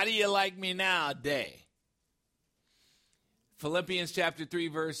 how do you like me now day. Philippians chapter 3,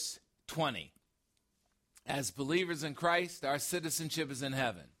 verse 20. As believers in Christ, our citizenship is in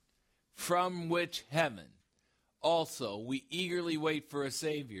heaven, from which heaven also we eagerly wait for a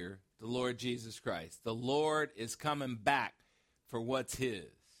Savior, the Lord Jesus Christ. The Lord is coming back for what's his.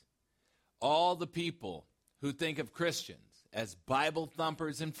 All the people who think of Christians as Bible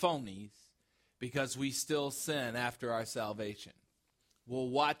thumpers and phonies because we still sin after our salvation will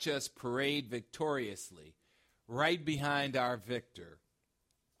watch us parade victoriously right behind our victor,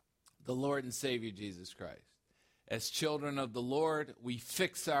 the Lord and Savior Jesus Christ. As children of the Lord, we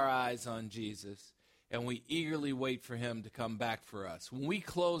fix our eyes on Jesus and we eagerly wait for him to come back for us. When we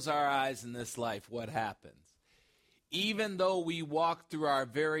close our eyes in this life, what happens? Even though we walk through our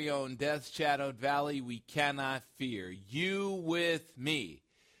very own death-shadowed valley, we cannot fear. You with me.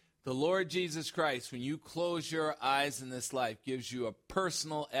 The Lord Jesus Christ, when you close your eyes in this life, gives you a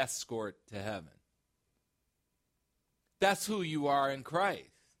personal escort to heaven. That's who you are in Christ.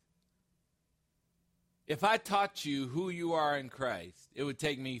 If I taught you who you are in Christ, it would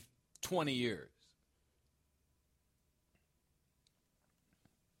take me 20 years.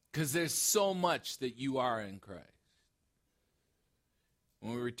 Because there's so much that you are in Christ.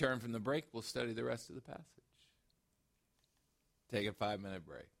 When we return from the break, we'll study the rest of the passage. Take a 5-minute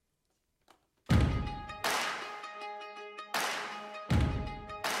break.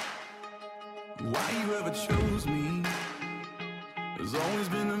 Why you ever chose me has always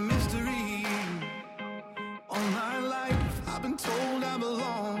been a mystery. All my life I've been told I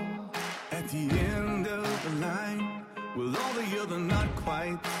belong at the end of the line with all the other not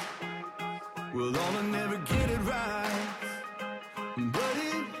quite, with all the never get it right. But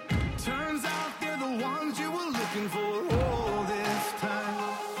it turns out they're the ones you were looking for all this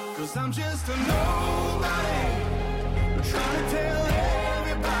time. 'Cause I'm just a nobody, trying to tell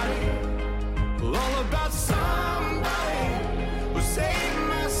everybody all about somebody who saved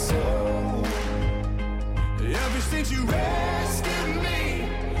my soul. Ever since you rescued me,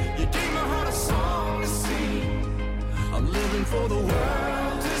 you gave my heart a song to sing. I'm living for the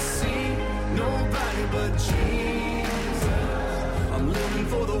world to see, nobody but Jesus. I'm living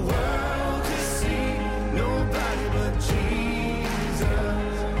for the world to see, nobody but Jesus.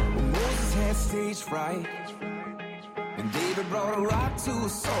 Well, Moses had stage fright, and David brought a rock to a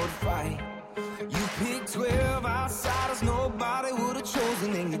sword fight. You picked 12 outsiders nobody would have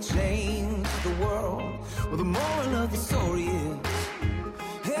chosen, and you changed the world. Well, the moral of the story is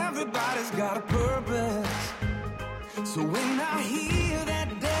everybody's got a purpose. So when I hear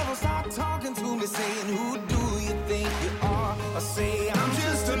that devil start talking to me, saying, who do you think you are? I say, I'm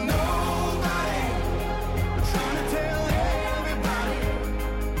just a nobody, trying to tell everybody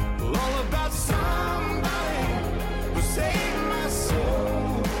all about somebody who saved my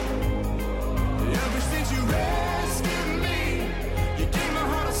soul. Ever since you rescued me, you gave my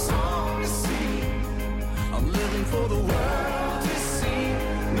heart a song to sing. I'm living for the world to see,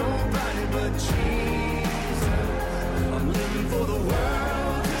 nobody but Jesus. I'm living for the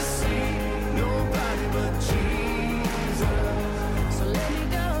world to see, nobody but Jesus. So let me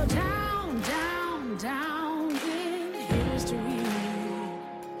go down, down, down in history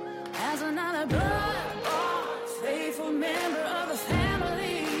as another blood-bought, faithful member of the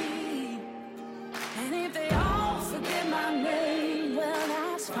family. And if they all forget my name, well,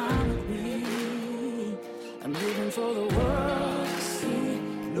 that's fine with me. I'm living for the world to see,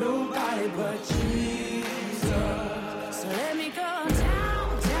 nobody but Jesus. So let me go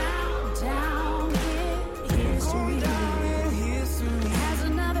down, down, down in history as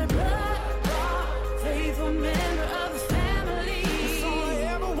another blood-bought, faithful member of the family. That's all I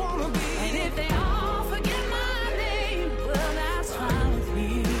ever wanna be. And if they all forget my name, well, that's fine with me.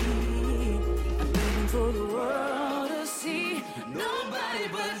 I'm living for the world to see, nobody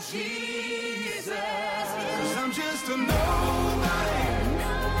but Jesus. 'Cause I'm just a nobody,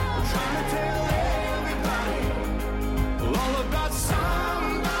 trying to tell everybody all about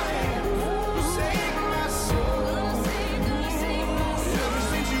somebody who saved my soul. Ever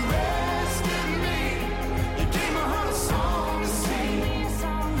since you rescued me, you gave my heart a song to sing.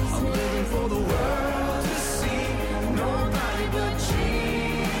 I'm living for the world to see, nobody but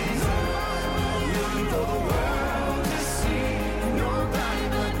Jesus. I'm living for the world to see, nobody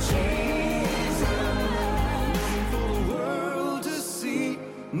but Jesus. I'm living for the world.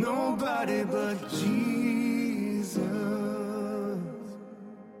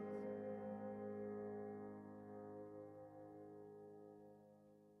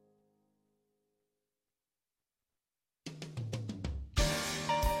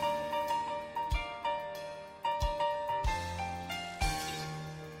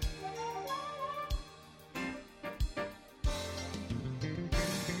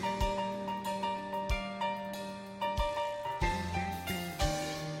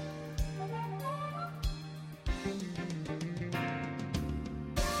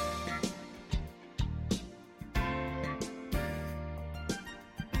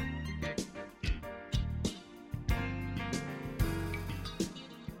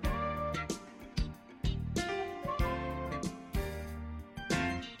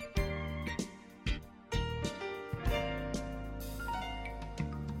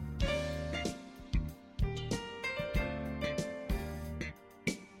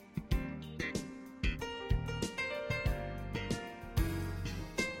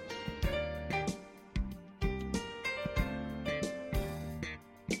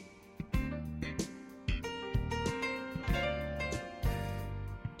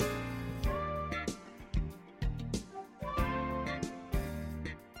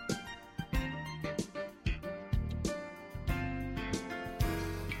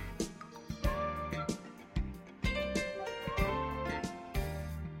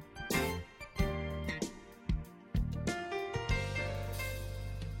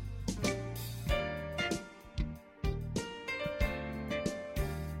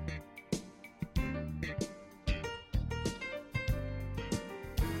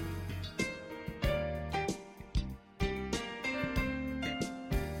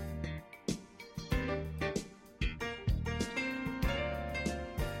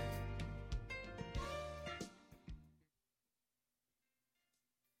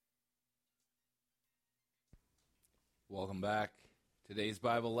 Welcome back. Today's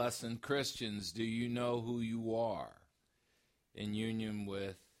Bible lesson, Christians, do you know who you are in union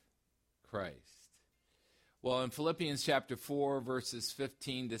with Christ? Well, in Philippians chapter 4, verses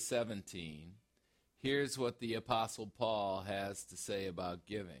 15 to 17, here's what the Apostle Paul has to say about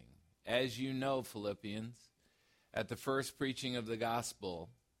giving. As you know, Philippians, at the first preaching of the gospel,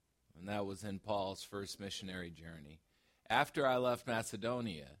 and that was in Paul's first missionary journey, after I left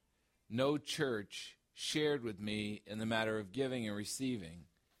Macedonia, no church shared with me in the matter of giving and receiving,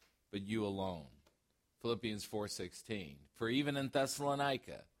 but you alone. Philippians 4:16. For even in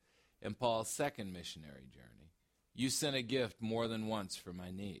Thessalonica, in Paul's second missionary journey, you sent a gift more than once for my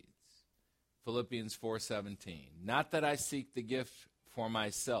needs. Philippians 4:17. Not that I seek the gift for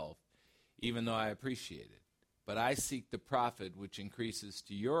myself, even though I appreciate it, but I seek the profit which increases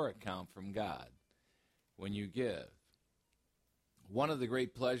to your account from God when you give. One of the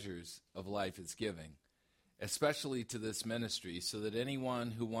great pleasures of life is giving, especially to this ministry, so that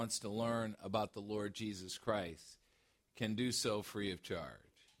anyone who wants to learn about the Lord Jesus Christ can do so free of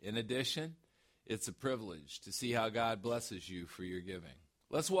charge. In addition, it's a privilege to see how God blesses you for your giving.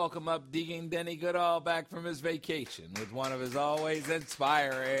 Let's welcome up Deacon Denny Goodall back from his vacation with one of his always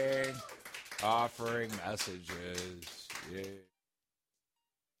inspiring offering messages. Yeah.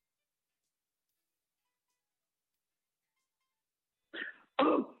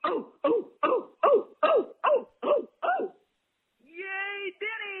 Oh, oh, oh, oh, oh, oh, oh, oh, oh. Yay,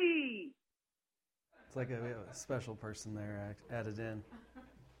 Denny! It's like we have a special person there added in.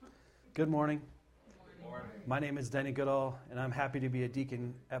 Good morning. Good morning. My name is Denny Goodall, and I'm happy to be a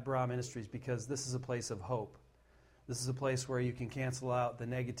deacon at Bra Ministries because this is a place of hope. This is a place where you can cancel out the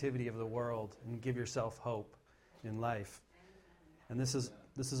negativity of the world and give yourself hope in life. And this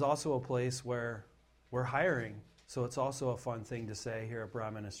is also a place where we're hiring. So it's also a fun thing to say here at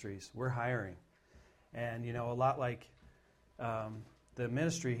Bra Ministries. We're hiring. And, you know, a lot like the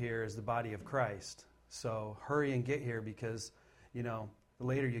ministry here is the body of Christ. So hurry and get here because, you know, the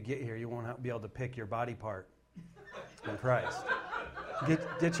later you get here, you won't be able to pick your body part in Christ.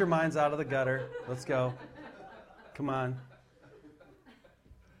 Get your minds out of the gutter. Let's go. Come on.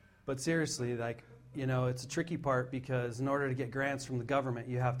 But seriously, like, you know, it's a tricky part because in order to get grants from the government,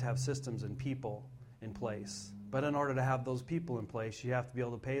 you have to have systems and people in place. But in order to have those people in place, you have to be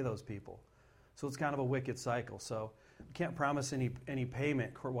able to pay those people. So it's kind of a wicked cycle. So we can't promise any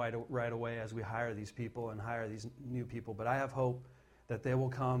payment right away as we hire these people and hire these new people. But I have hope that they will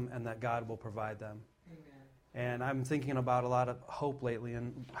come and that God will provide them. Amen. And I'm thinking about a lot of hope lately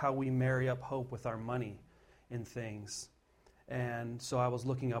and how we marry up hope with our money in things. And so I was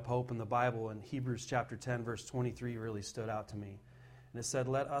looking up hope in the Bible, and Hebrews chapter 10, verse 23 really stood out to me. And it said,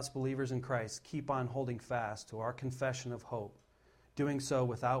 let us believers in Christ keep on holding fast to our confession of hope, doing so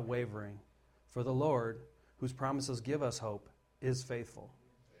without wavering. For the Lord, whose promises give us hope, is faithful.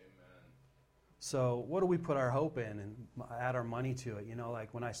 Amen. So what do we put our hope in and add our money to it? You know,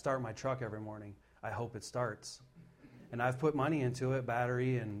 like when I start my truck every morning, I hope it starts. And I've put money into it,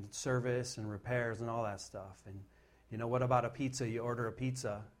 battery and service and repairs and all that stuff. And you know, what about a pizza? You order a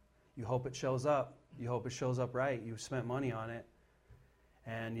pizza. You hope it shows up. You hope it shows up right. You spent money on it.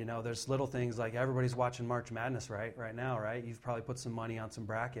 And, you know, there's little things like everybody's watching March Madness right now, right? You've probably put some money on some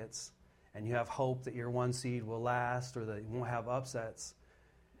brackets, and you have hope that your one seed will last or that you won't have upsets.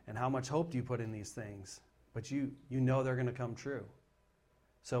 And how much hope do you put in these things? But you know they're going to come true.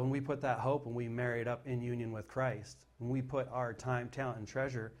 So when we put that hope and we marry it up in union with Christ, when we put our time, talent, and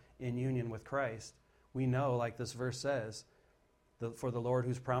treasure in union with Christ, we know, like this verse says, for the Lord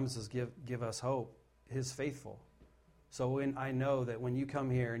whose promises give us hope is faithful. So I know that when you come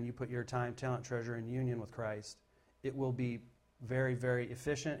here and you put your time, talent, treasure in union with Christ, it will be very, very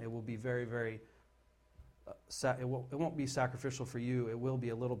efficient. It will be very, very, it won't be sacrificial for you. It will be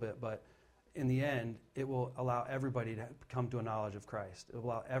a little bit, but in the end, it will allow everybody to come to a knowledge of Christ. It will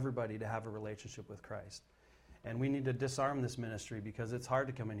allow everybody to have a relationship with Christ. And we need to disarm this ministry because it's hard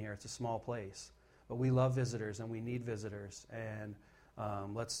to come in here. It's a small place. But we love visitors and we need visitors. And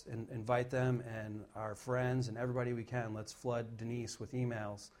let's invite them and our friends and everybody we can. Let's flood Denise with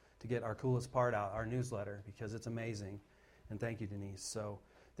emails to get our coolest part out, our newsletter, because it's amazing. And thank you, Denise. So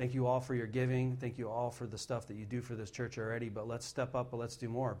thank you all for your giving. Thank you all for the stuff that you do for this church already. But let's step up, but let's do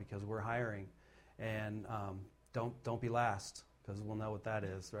more because we're hiring. And don't be last because we'll know what that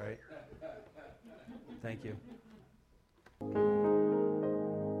is, right? Thank you.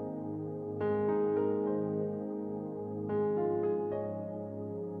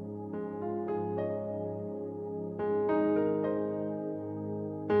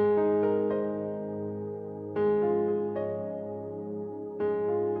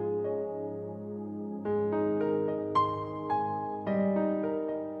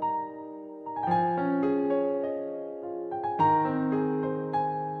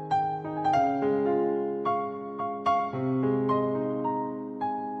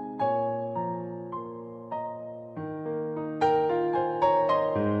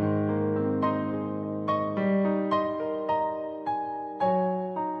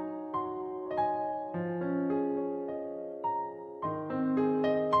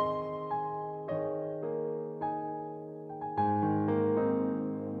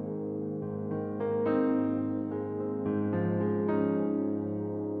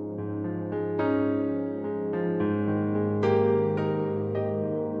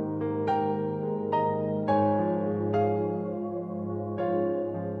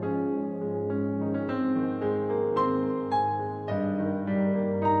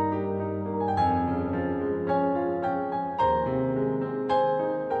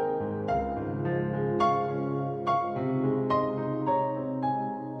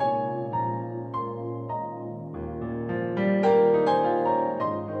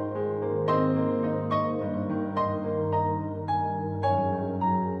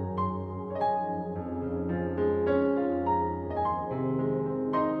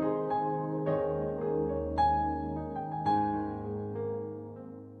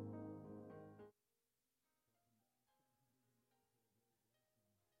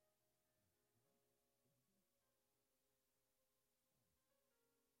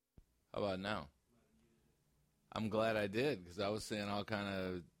 How about now? I'm glad I did, because I was saying all kind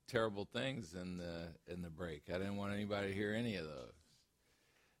of terrible things in the break. I didn't want anybody to hear any of those.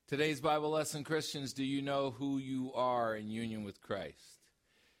 Today's Bible lesson, Christians, do you know who you are in union with Christ?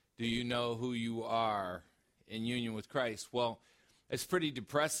 Do you know who you are in union with Christ? Well, it's pretty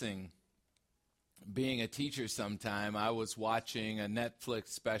depressing being a teacher sometime. I was watching a Netflix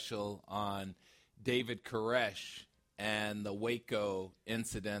special on David Koresh and the Waco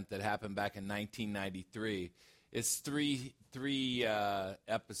incident that happened back in 1993. It's three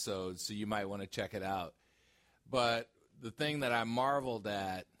episodes, so you might want to check it out. But the thing that I marveled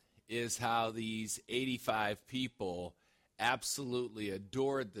at is how these 85 people absolutely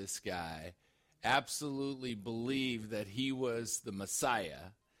adored this guy, absolutely believed that he was the Messiah,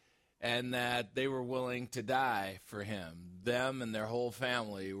 and that they were willing to die for him. Them and their whole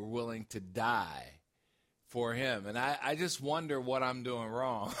family were willing to die for him. And I just wonder what I'm doing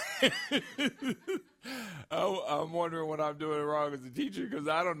wrong. I'm wondering what I'm doing wrong as a teacher, because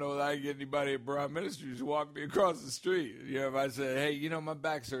I don't know that I can get anybody at Brown Ministries to walk me across the street. You know, if I say, hey, my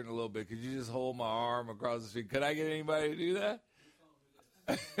back's hurting a little bit, could you just hold my arm across the street? Could I get anybody to do that?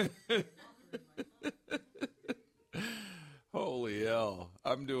 Holy hell,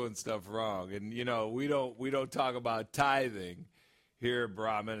 I'm doing stuff wrong. And, we don't talk about tithing here at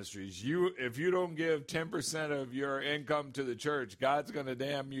Brown Ministries. If you don't give 10% of your income to the church, God's going to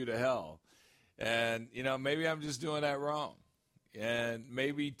damn you to hell. And, maybe I'm just doing that wrong. And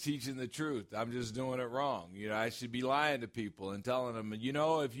maybe teaching the truth, I'm just doing it wrong. I should be lying to people and telling them,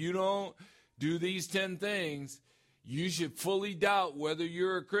 if you don't do these 10 things, you should fully doubt whether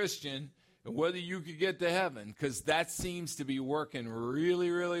you're a Christian and whether you could get to heaven, because that seems to be working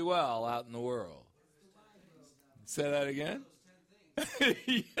really, really well out in the world. Say that again?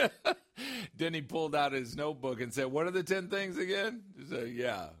 Yeah. Then he pulled out his notebook and said, what are the 10 things again? He said,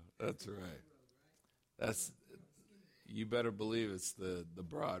 yeah, that's right. You better believe it's the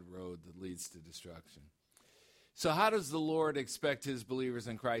broad road that leads to destruction. So how does the Lord expect his believers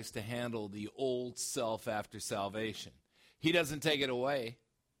in Christ to handle the old self after salvation? He doesn't take it away.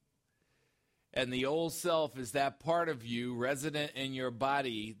 And the old self is that part of you resident in your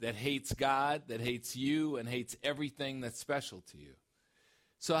body that hates God, that hates you, and hates everything that's special to you.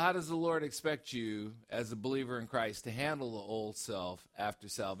 So how does the Lord expect you, as a believer in Christ, to handle the old self after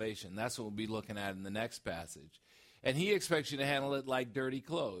salvation? That's what we'll be looking at in the next passage. And he expects you to handle it like dirty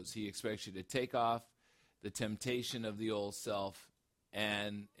clothes. He expects you to take off the temptation of the old self,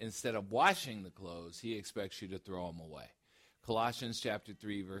 and instead of washing the clothes, he expects you to throw them away. Colossians chapter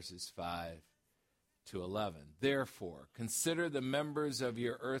 3, verses 5 to 11. Therefore, consider the members of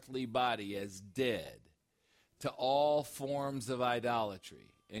your earthly body as dead to all forms of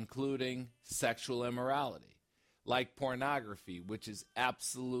idolatry, including sexual immorality, like pornography, which is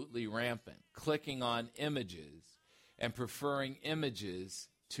absolutely rampant, clicking on images and preferring images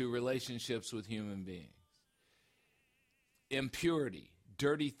to relationships with human beings. Impurity,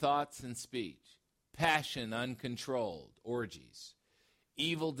 dirty thoughts and speech, passion uncontrolled, orgies,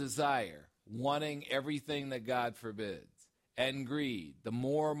 evil desire, wanting everything that God forbids, and greed, the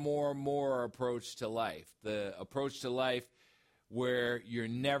more approach to life, the approach to life where you're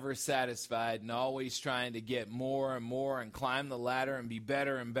never satisfied and always trying to get more and more and climb the ladder and be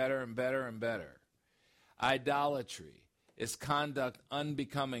better and better and better and better. Idolatry is conduct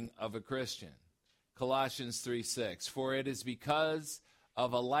unbecoming of a Christian. Colossians 3:6, for it is because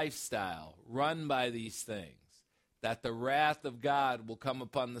of a lifestyle run by these things that the wrath of God will come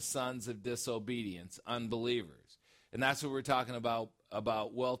upon the sons of disobedience, unbelievers. And that's what we're talking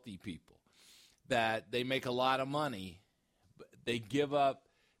about wealthy people, that they make a lot of money, but they give up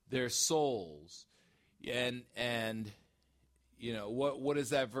their souls. And what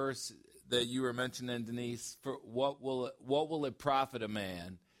is that verse that you were mentioning, Denise? For what will it profit a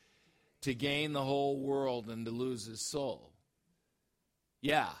man to gain the whole world and to lose his soul?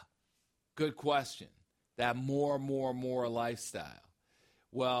 Yeah, good question. That more lifestyle.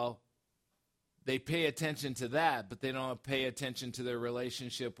 Well, they pay attention to that, but they don't pay attention to their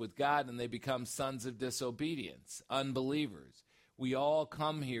relationship with God, and they become sons of disobedience, unbelievers. We all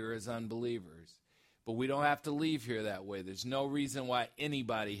come here as unbelievers, but we don't have to leave here that way. There's no reason why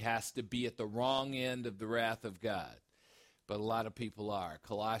anybody has to be at the wrong end of the wrath of God, but a lot of people are.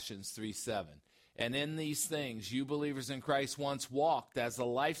 Colossians 3:7. And in these things, you believers in Christ once walked as a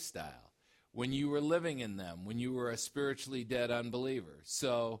lifestyle when you were living in them, when you were a spiritually dead unbeliever.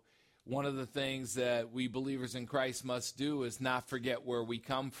 So one of the things that we believers in Christ must do is not forget where we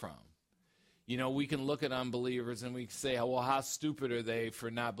come from. You know, we can look at unbelievers and we can say, well, how stupid are they for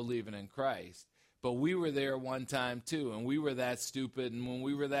not believing in Christ? But we were there one time too, and we were that stupid. And when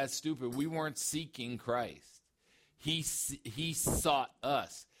we were that stupid, we weren't seeking Christ. He sought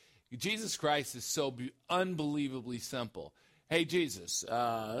us. Jesus Christ is so unbelievably simple. Hey, Jesus,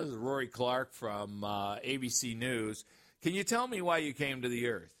 this is Rory Clark from ABC News. Can you tell me why you came to the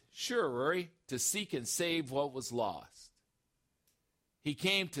earth? Sure, Rory, to seek and save what was lost. He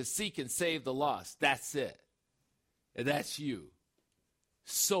came to seek and save the lost. That's it. And that's you.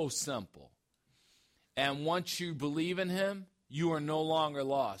 So simple. And once you believe in him, you are no longer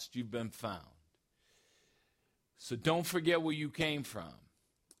lost. You've been found. So don't forget where you came from.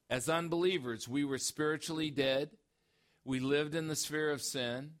 As unbelievers, we were spiritually dead. We lived in the sphere of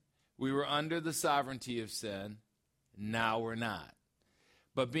sin. We were under the sovereignty of sin. Now we're not.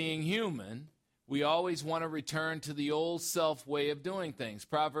 But being human, we always want to return to the old self way of doing things.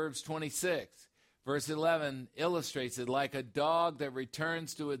 Proverbs 26, verse 11 illustrates it. Like a dog that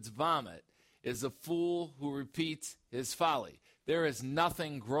returns to its vomit is a fool who repeats his folly. There is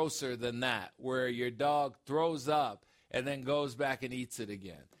nothing grosser than that, where your dog throws up and then goes back and eats it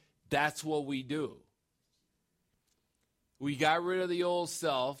again. That's what we do. We got rid of the old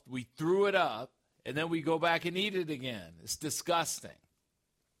self, we threw it up, and then we go back and eat it again. It's disgusting.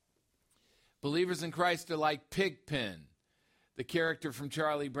 Believers in Christ are like Pigpen, the character from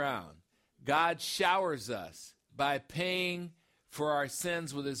Charlie Brown. God showers us by paying for our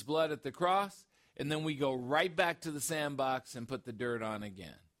sins with his blood at the cross, and then we go right back to the sandbox and put the dirt on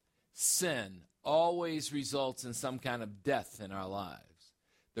again. Sin always results in some kind of death in our lives,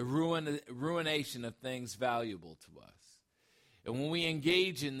 the ruination of things valuable to us. And when we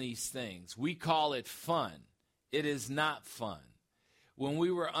engage in these things, we call it fun. It is not fun. When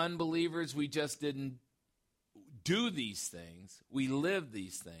we were unbelievers, we just didn't do these things. We lived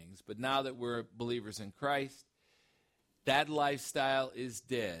these things. But now that we're believers in Christ, that lifestyle is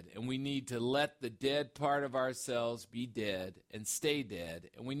dead. And we need to let the dead part of ourselves be dead and stay dead.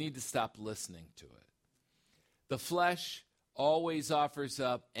 And we need to stop listening to it. The flesh always offers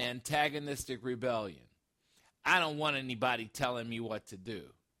up antagonistic rebellion. I don't want anybody telling me what to do.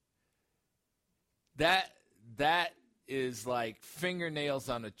 That is like fingernails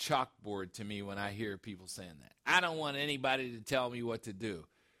on a chalkboard to me when I hear people saying that. I don't want anybody to tell me what to do.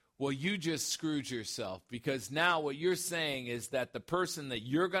 Well, you just screwed yourself, because now what you're saying is that the person that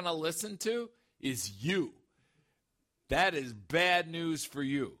you're going to listen to is you. That is bad news for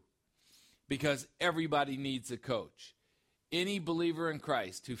you, because everybody needs a coach. Any believer in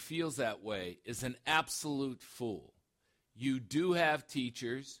Christ who feels that way is an absolute fool. You do have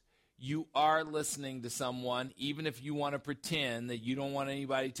teachers. You are listening to someone, even if you want to pretend that you don't want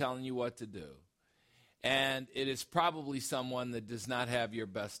anybody telling you what to do. And it is probably someone that does not have your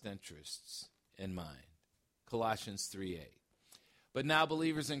best interests in mind. Colossians 3:8. But now,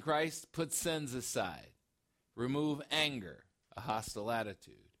 believers in Christ, put sins aside. Remove anger, a hostile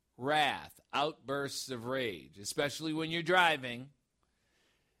attitude. Wrath, outbursts of rage, especially when you're driving.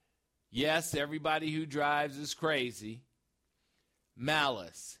 Yes, everybody who drives is crazy.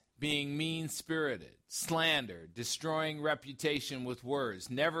 Malice, being mean-spirited. Slander, destroying reputation with words.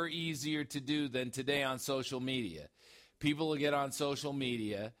 Never easier to do than today on social media. People will get on social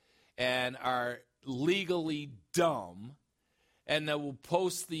media and are legally dumb, and they will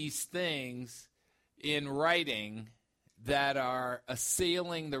post these things in writing that are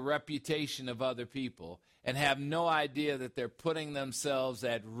assailing the reputation of other people, and have no idea that they're putting themselves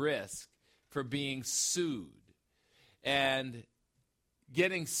at risk for being sued. And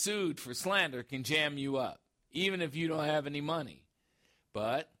getting sued for slander can jam you up, even if you don't have any money.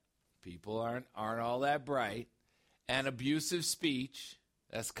 But people aren't all that bright. And abusive speech,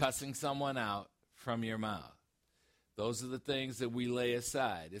 that's cussing someone out from your mouth. Those are the things that we lay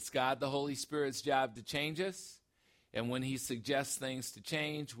aside. It's God the Holy Spirit's job to change us. And when he suggests things to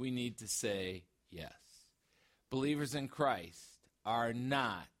change, we need to say yes. Believers in Christ are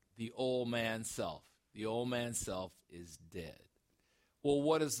not the old man self. The old man self is dead. Well,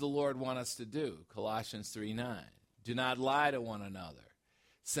 what does the Lord want us to do? Colossians 3:9. Do not lie to one another,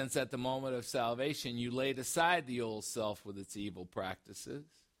 since at the moment of salvation you laid aside the old self with its evil practices.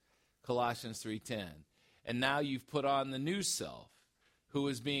 Colossians 3:10. And now you've put on the new self, who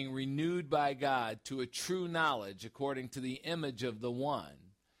is being renewed by God to a true knowledge according to the image of the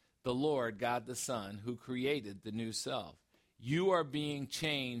one, the Lord, God the Son, who created the new self. You are being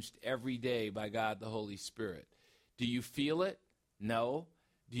changed every day by God the Holy Spirit. Do you feel it? No.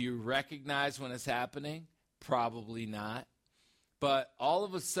 Do you recognize when it's happening? Probably not. But all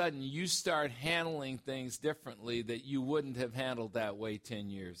of a sudden, you start handling things differently that you wouldn't have handled that way 10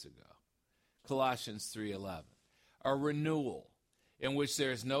 years ago. Colossians 3:11. A renewal. in which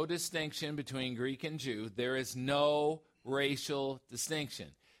there is no distinction between Greek and Jew. There is no racial distinction.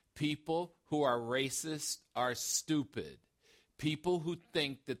 People who are racist are stupid. People who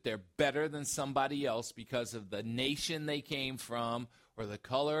think that they're better than somebody else because of the nation they came from or the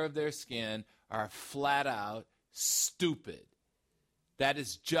color of their skin are flat out stupid. That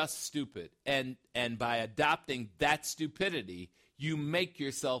is just stupid. And by adopting that stupidity, you make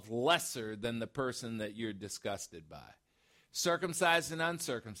yourself lesser than the person that you're disgusted by. Circumcised and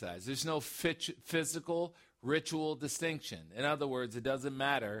uncircumcised. There's no physical ritual distinction. In other words, it doesn't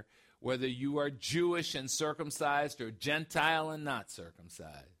matter whether you are Jewish and circumcised or Gentile and not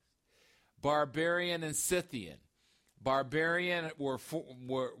circumcised. Barbarian and Scythian. Barbarian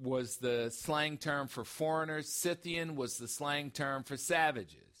was the slang term for foreigners. Scythian was the slang term for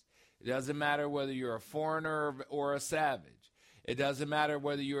savages. It doesn't matter whether you're a foreigner or a savage. It doesn't matter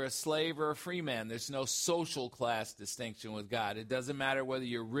whether you're a slave or a free man. There's no social class distinction with God. It doesn't matter whether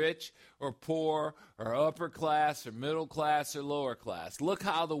you're rich or poor or upper class or middle class or lower class. Look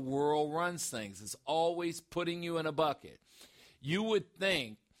how the world runs things. It's always putting you in a bucket. You would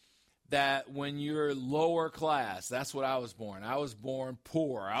think that when you're lower class, that's what I was born. I was born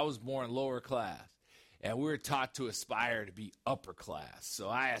poor. I was born lower class. And we were taught to aspire to be upper class. So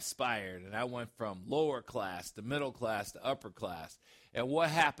I aspired, and I went from lower class to middle class to upper class. And what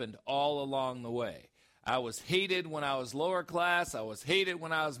happened all along the way? I was hated when I was lower class. I was hated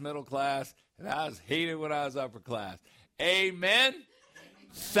when I was middle class. And I was hated when I was upper class. Amen?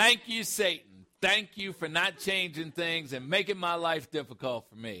 Thank you, Satan. Thank you for not changing things and making my life difficult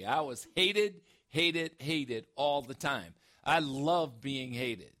for me. I was hated, hated, hated all the time. I love being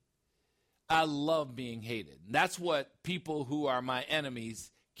hated. I love being hated. And that's what people who are my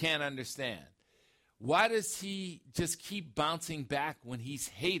enemies can't understand. Why does he just keep bouncing back when he's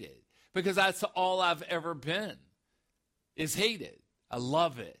hated? Because that's all I've ever been, is hated. I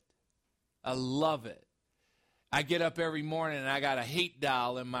love it. I love it. I get up every morning and I got a hate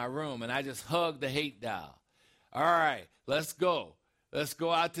doll in my room, and I just hug the hate doll. All right, let's go. Let's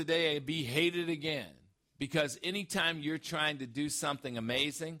go out today and be hated again. Because anytime you're trying to do something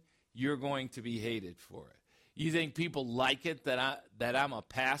amazing, you're going to be hated for it. You think people like it that I'm a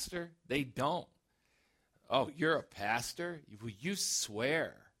pastor? They don't. Oh, you're a pastor? Well, you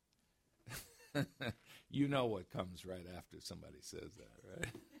swear. You know what comes right after somebody says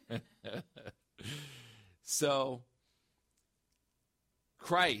that, right? So,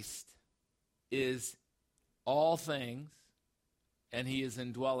 Christ is all things, and he is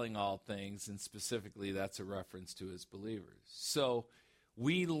indwelling all things, and specifically that's a reference to his believers. So,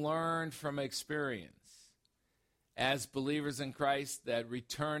 we learn from experience as believers in Christ that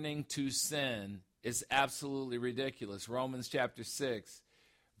returning to sin is absolutely ridiculous. Romans chapter 6,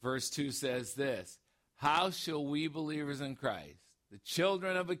 verse 2 says this: how shall we believers in Christ, the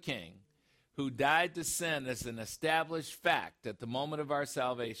children of a king, who died to sin as an established fact at the moment of our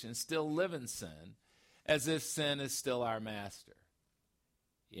salvation, still live in sin as if sin is still our master?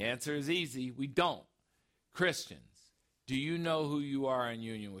 The answer is easy. We don't. Christians, do you know who you are in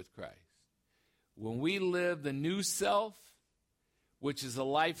union with Christ? When we live the new self, which is a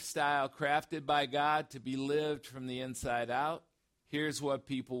lifestyle crafted by God to be lived from the inside out, here's what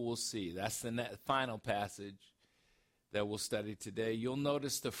people will see. That's the final passage that we'll study today. You'll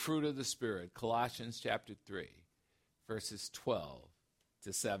notice the fruit of the Spirit, Colossians chapter 3, verses 12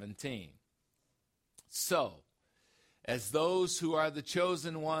 to 17. So, as those who are the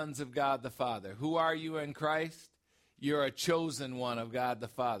chosen ones of God the Father, who are you in Christ? You're a chosen one of God the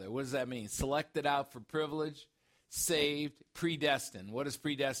Father. What does that mean? Selected out for privilege, saved, predestined. What does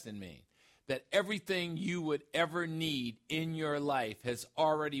predestined mean? That everything you would ever need in your life has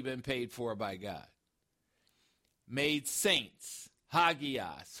already been paid for by God. Made saints,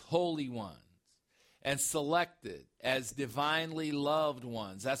 hagios, holy ones, and selected as divinely loved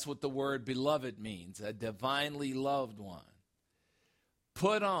ones. That's what the word beloved means, a divinely loved one.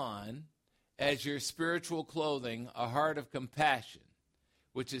 Put on as your spiritual clothing a heart of compassion,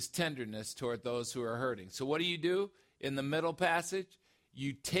 which is tenderness toward those who are hurting. So what do? In the middle passage,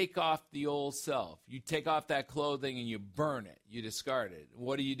 you take off the old self. You take off that clothing and you burn it. You discard it.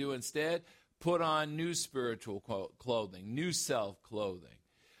 What do you do instead? Put on new spiritual clothing, new self-clothing,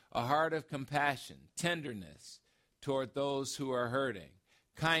 a heart of compassion, tenderness toward those who are hurting,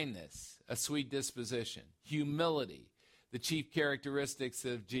 kindness, a sweet disposition, humility, the chief characteristic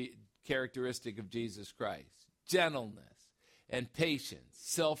of Jesus Christ, gentleness and patience,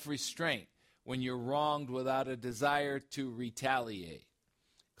 self-restraint when you're wronged without a desire to retaliate.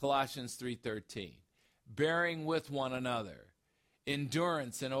 Colossians 3:13, bearing with one another,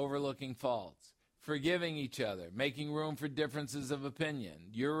 endurance in overlooking faults, forgiving each other, making room for differences of opinion.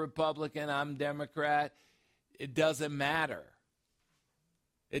 You're Republican, I'm Democrat. It doesn't matter.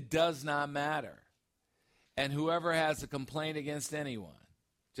 It does not matter. And whoever has a complaint against anyone,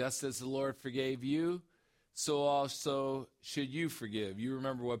 just as the Lord forgave you, so also should you forgive. You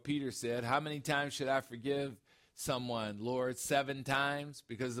remember what Peter said. How many times should I forgive someone, Lord? 7 times?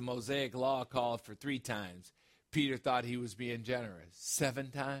 Because the Mosaic law called for 3 times. Peter thought he was being generous.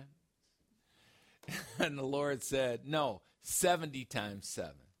 7 times? And the Lord said, no, 70 times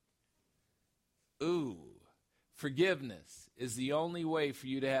 7. Ooh, forgiveness is the only way for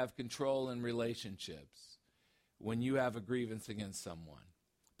you to have control in relationships when you have a grievance against someone,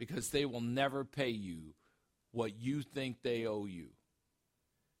 because they will never pay you what you think they owe you.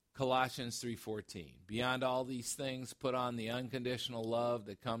 Colossians 3:14, beyond all these things, put on the unconditional love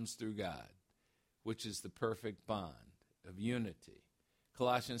that comes through God, which is the perfect bond of unity.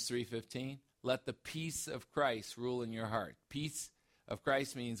 Colossians 3:15, let the peace of Christ rule in your heart. Peace of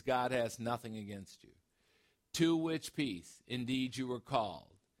Christ means God has nothing against you. To which peace, indeed, you were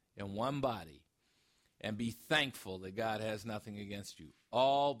called in one body, and be thankful that God has nothing against you.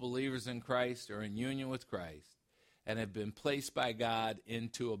 All believers in Christ are in union with Christ and have been placed by God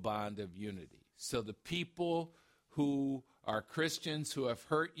into a bond of unity. So the people who are Christians who have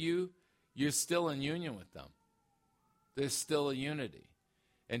hurt you, you're still in union with them. There's still a unity.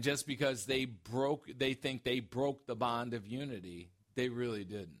 And just because they think they broke the bond of unity, they really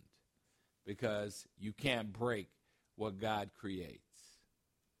didn't. Because you can't break what God creates.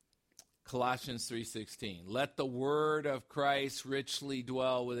 Colossians 3:16, let the word of Christ richly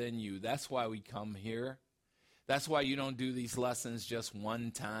dwell within you. That's why we come here. That's why you don't do these lessons just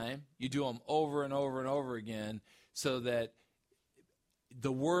one time. You do them over and over and over again so that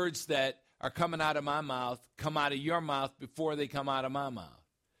the words that are coming out of my mouth come out of your mouth before they come out of my mouth.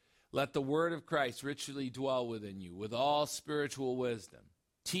 Let the word of Christ richly dwell within you with all spiritual wisdom,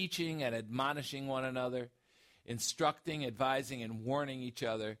 teaching and admonishing one another, instructing, advising, and warning each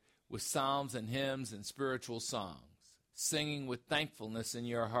other with psalms and hymns and spiritual songs, singing with thankfulness in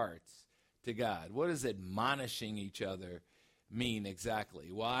your hearts to God. What does admonishing each other mean exactly?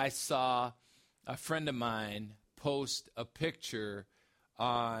 Well, I saw a friend of mine post a picture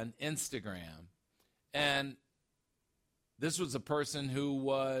on Instagram, and this was a person who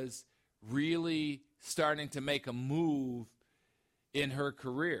was really starting to make a move in her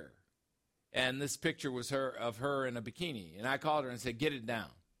career. And this picture was of her in a bikini. And I called her and said, get it down.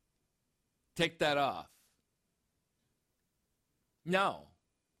 Take that off. No.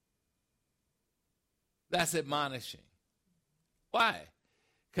 That's admonishing. Why?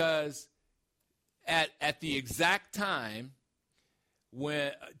 Because at the exact time,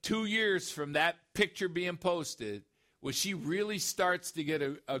 when 2 years from that picture being posted, when she really starts to get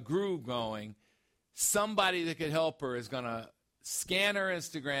a groove going, somebody that could help her is going to scan her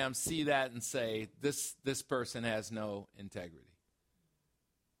Instagram, see that, and say, this person has no integrity.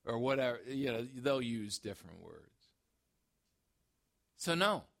 Or whatever, they'll use different words. So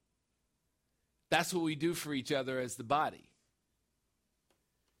no. That's what we do for each other as the body.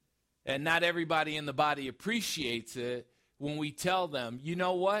 And not everybody in the body appreciates it when we tell them, you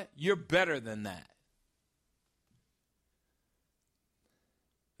know what? You're better than that.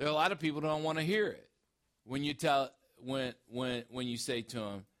 There are a lot of people who don't want to hear it when you when you say to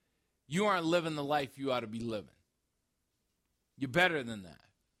them, you aren't living the life you ought to be living. You're better than that.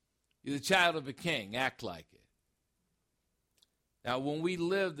 You're the child of a king. Act like it. Now, when we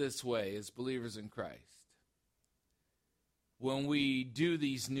live this way as believers in Christ, when we do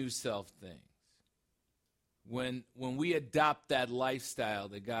these new self things, when we adopt that lifestyle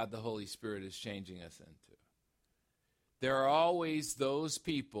that God the Holy Spirit is changing us into, there are always those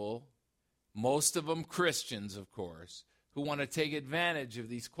people, most of them Christians, of course, who want to take advantage of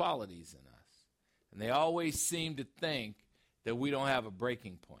these qualities in us. And they always seem to think that we don't have a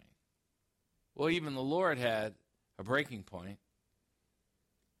breaking point. Well, even the Lord had a breaking point.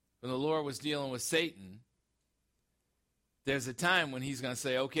 When the Lord was dealing with Satan, there's a time when he's going to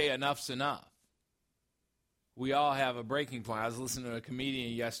say, okay, enough's enough. We all have a breaking point. I was listening to a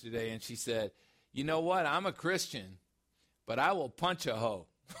comedian yesterday, and she said, you know what? I'm a Christian, but I will punch a hoe.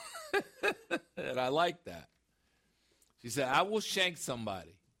 And I like that. She said, I will shank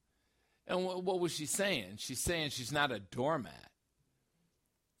somebody. And what was she saying? She's saying she's not a doormat.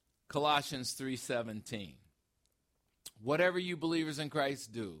 Colossians 3:17. Whatever you believers in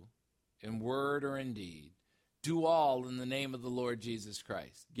Christ do, in word or in deed, do all in the name of the Lord Jesus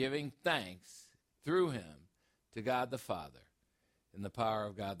Christ, giving thanks through him to God the Father in the power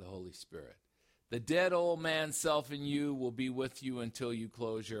of God the Holy Spirit. The dead old man self in you will be with you until you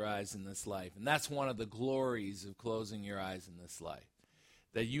close your eyes in this life. And that's one of the glories of closing your eyes in this life.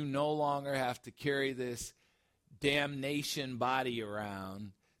 That you no longer have to carry this damnation body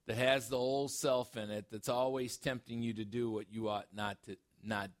around that has the old self in it that's always tempting you to do what you ought not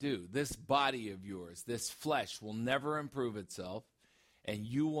do. This body of yours, this flesh, will never improve itself, and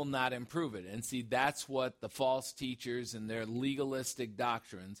you will not improve it. And see, that's what the false teachers and their legalistic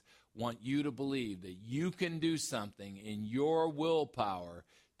doctrines want you to believe, that you can do something in your willpower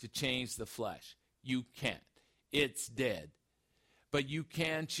to change the flesh. You can't. It's dead. But you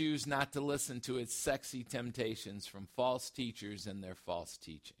can choose not to listen to its sexy temptations from false teachers and their false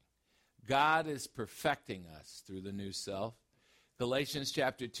teaching. God is perfecting us through the new self. Galatians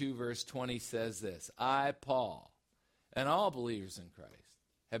chapter 2, verse 20 says this, I, Paul, and all believers in Christ,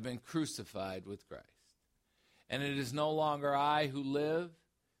 have been crucified with Christ. And it is no longer I who live,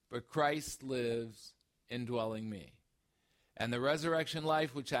 but Christ lives indwelling me. And the resurrection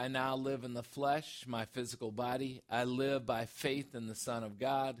life which I now live in the flesh, my physical body, I live by faith in the Son of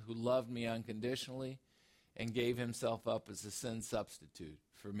God, who loved me unconditionally and gave himself up as a sin substitute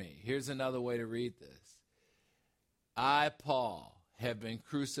for me. Here's another way to read this. I, Paul, have been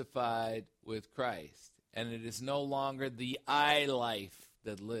crucified with Christ, and it is no longer the I life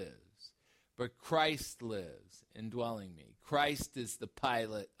that lives, but Christ lives indwelling me. Christ is the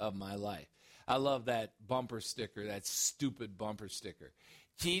pilot of my life. I love that bumper sticker, that stupid bumper sticker.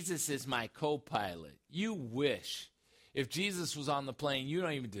 Jesus is my co-pilot. You wish. If Jesus was on the plane, you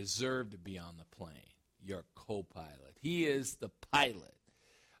don't even deserve to be on the plane. You're co-pilot. He is the pilot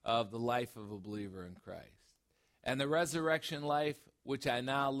of the life of a believer in Christ. And the resurrection life, which I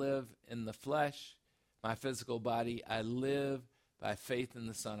now live in the flesh, my physical body, I live by faith in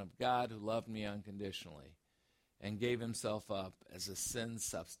the Son of God, who loved me unconditionally and gave himself up as a sin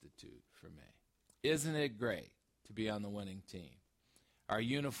substitute for me. Isn't it great to be on the winning team? Our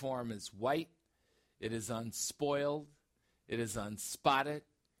uniform is white. It is unspoiled. It is unspotted.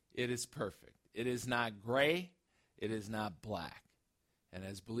 It is perfect. It is not gray. It is not black. And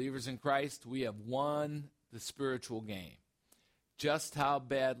as believers in Christ, we have won the spiritual game. Just how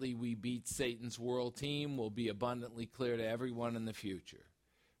badly we beat Satan's world team will be abundantly clear to everyone in the future.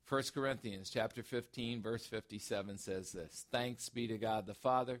 1 Corinthians chapter 15, verse 57 says this, Thanks be to God the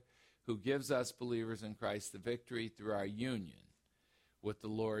Father, who gives us believers in Christ the victory through our union with the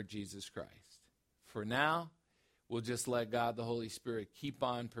Lord Jesus Christ. For now, we'll just let God the Holy Spirit keep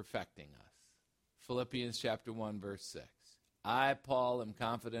on perfecting us. Philippians chapter 1, verse 6. I, Paul, am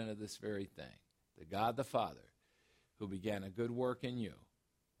confident of this very thing, that God the Father, who began a good work in you,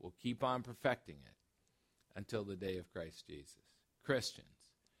 will keep on perfecting it until the day of Christ Jesus. Christians,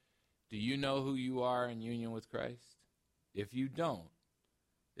 do you know who you are in union with Christ? If you don't,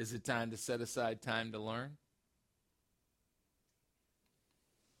 is it time to set aside time to learn?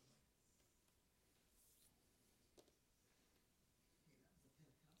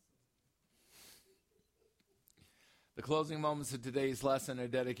 The closing moments of today's lesson are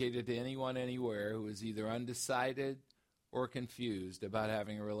dedicated to anyone anywhere who is either undecided or confused about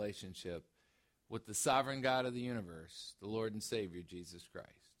having a relationship with the sovereign God of the universe, the Lord and Savior, Jesus Christ.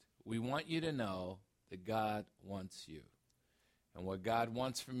 We want you to know that God wants you. And what God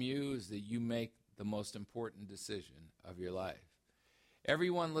wants from you is that you make the most important decision of your life.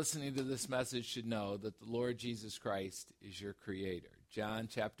 Everyone listening to this message should know that the Lord Jesus Christ is your creator. John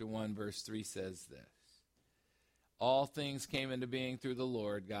chapter 1, verse 3 says this. All things came into being through the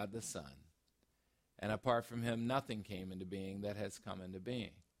Lord, God the Son. And apart from him, nothing came into being that has come into being.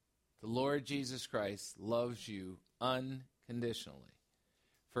 The Lord Jesus Christ loves you unconditionally.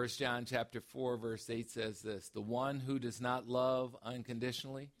 1 John chapter 4, verse 8 says this, The one who does not love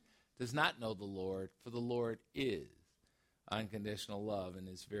unconditionally does not know the Lord, for the Lord is unconditional love in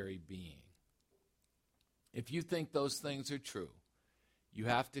his very being. If you think those things are true, you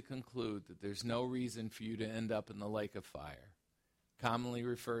have to conclude that there's no reason for you to end up in the lake of fire, commonly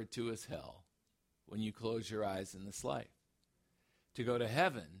referred to as hell, when you close your eyes in this life. To go to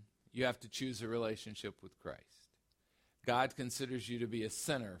heaven, you have to choose a relationship with Christ. God considers you to be a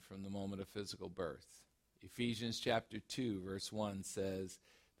sinner from the moment of physical birth. Ephesians chapter 2, verse 1 says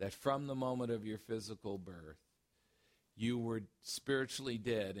that from the moment of your physical birth, you were spiritually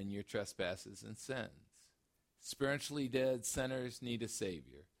dead in your trespasses and sins. Spiritually dead sinners need a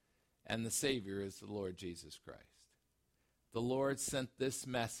Savior, and the Savior is the Lord Jesus Christ. The Lord sent this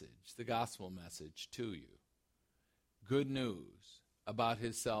message, the gospel message, to you. Good news about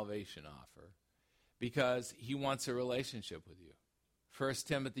his salvation offer, because he wants a relationship with you. 1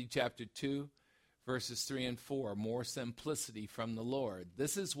 Timothy chapter 2, Verses 3 and 4, more simplicity from the Lord.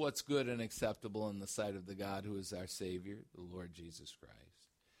 This is what's good and acceptable in the sight of the God who is our Savior, the Lord Jesus Christ,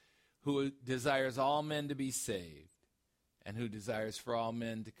 who desires all men to be saved and who desires for all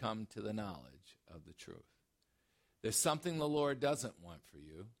men to come to the knowledge of the truth. There's something the Lord doesn't want for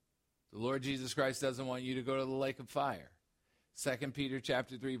you. The Lord Jesus Christ doesn't want you to go to the lake of fire. 2 Peter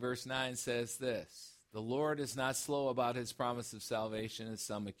chapter 3, verse 9 says this, the Lord is not slow about his promise of salvation, as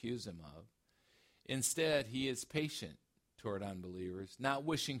some accuse him of. Instead, he is patient toward unbelievers, not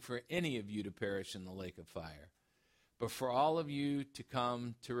wishing for any of you to perish in the lake of fire, but for all of you to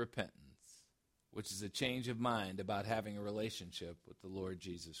come to repentance, which is a change of mind about having a relationship with the Lord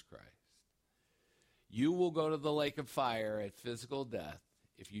Jesus Christ. You will go to the lake of fire at physical death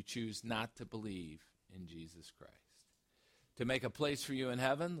if you choose not to believe in Jesus Christ. To make a place for you in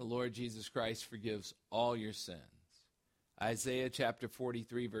heaven, the Lord Jesus Christ forgives all your sins. Isaiah chapter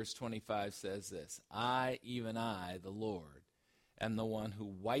 43, verse 25 says this, I, even I, the Lord, am the one who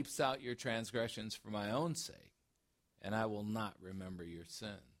wipes out your transgressions for my own sake, and I will not remember your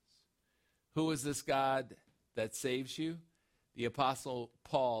sins. Who is this God that saves you? The Apostle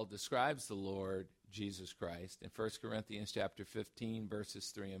Paul describes the Lord Jesus Christ in 1 Corinthians chapter 15, verses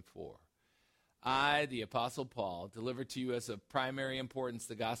 3 and 4. I, the Apostle Paul, delivered to you as of primary importance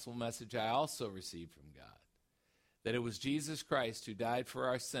the gospel message I also received from God, that it was Jesus Christ who died for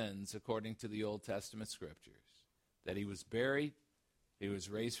our sins according to the Old Testament scriptures, that he was buried, he was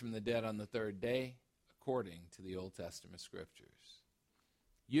raised from the dead on the third day according to the Old Testament scriptures.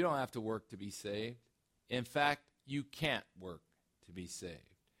 You don't have to work to be saved. In fact, you can't work to be saved.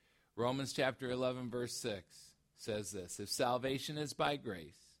 Romans chapter 11, verse 6 says this, if salvation is by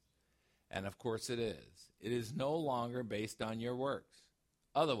grace, and of course it is no longer based on your works.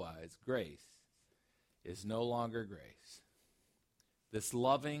 Otherwise, grace is no longer grace. This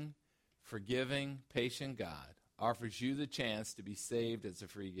loving, forgiving, patient God offers you the chance to be saved as a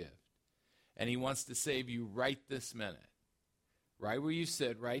free gift. And he wants to save you right this minute. Right where you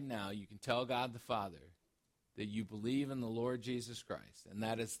sit right now, you can tell God the Father that you believe in the Lord Jesus Christ, and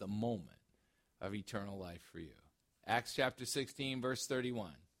that is the moment of eternal life for you. Acts chapter 16, verse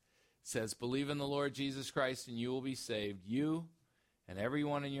 31 says, believe in the Lord Jesus Christ and you will be saved, you and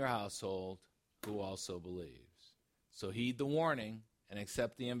everyone in your household who also believes. So heed the warning and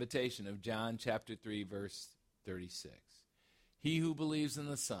accept the invitation of John chapter 3, verse 36. He who believes in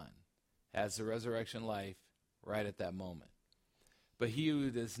the Son has the resurrection life right at that moment. But he who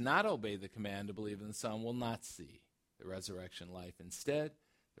does not obey the command to believe in the Son will not see the resurrection life. Instead,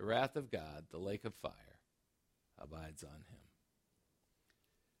 the wrath of God, the lake of fire, abides on him.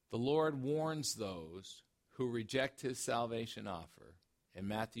 The Lord warns those who reject his salvation offer in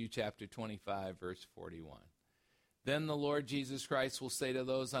Matthew chapter 25, verse 41. Then the Lord Jesus Christ will say to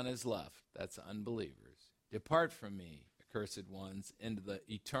those on his left, that's unbelievers, depart from me, accursed ones, into the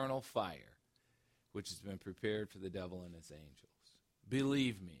eternal fire, which has been prepared for the devil and his angels.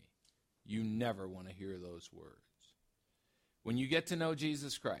 Believe me, you never want to hear those words. When you get to know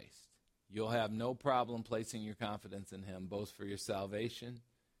Jesus Christ, you'll have no problem placing your confidence in him, both for your salvation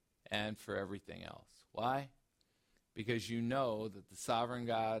and for everything else. Why? Because you know that the sovereign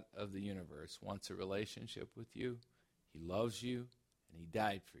God of the universe wants a relationship with you. He loves you, and he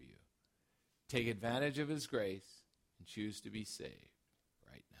died for you. Take advantage of his grace and choose to be saved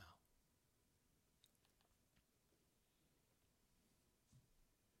right now.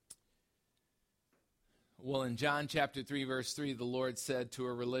 Well, in John chapter 3, verse 3, the Lord said to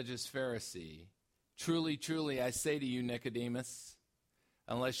a religious Pharisee, truly, truly, I say to you, Nicodemus,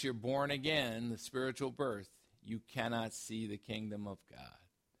 unless you're born again, the spiritual birth, you cannot see the kingdom of God.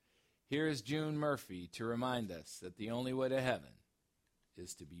 Here is June Murphy to remind us that the only way to heaven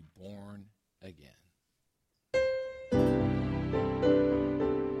is to be born again.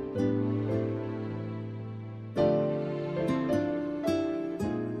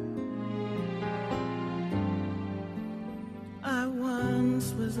 I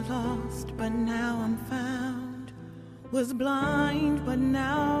once was lost, but now I'm found. Was blind, but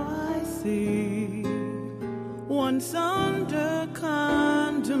now I see. Once under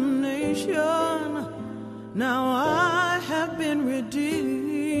condemnation, now I have been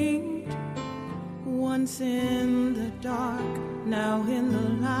redeemed. Once in the dark, now in the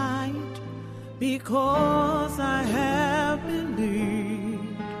light, because I have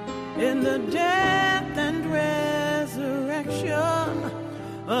believed in the death and resurrection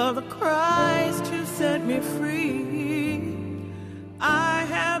of the Christ who set me free. I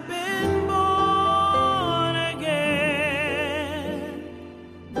have been born again,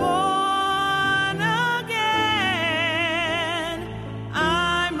 born again.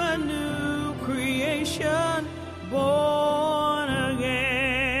 I'm a new creation.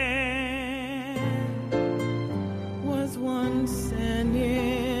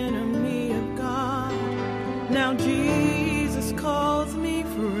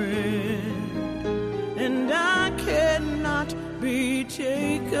 be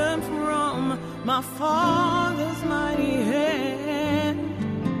taken from my Father's mighty hand.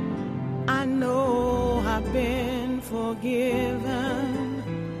 I know I've been forgiven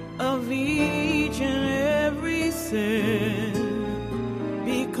of each and every sin,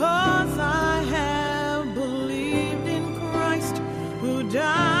 because I have believed in Christ who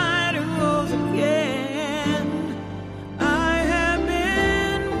died and rose again. I have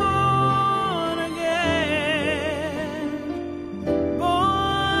been born again,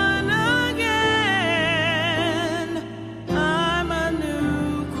 born again. I'm a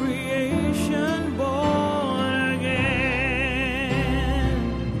new creation, born again.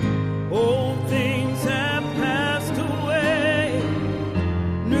 Old things have passed away,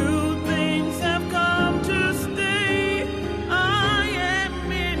 new things have come to stay. I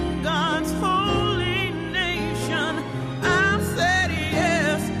am in God's holy nation. I've said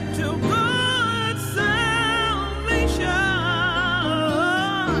yes to God's salvation.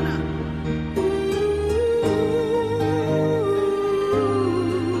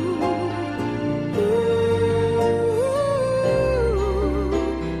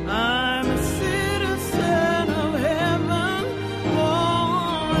 I'm a citizen of heaven,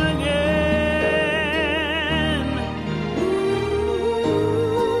 born again.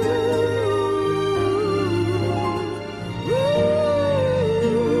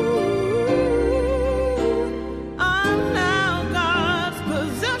 I'm now God's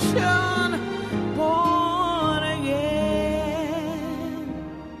possession, born again.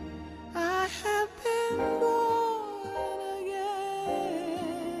 I have been born again,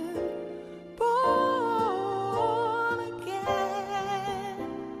 born again.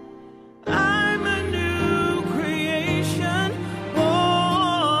 I'm a new creation,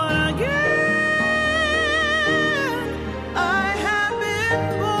 born again. I have been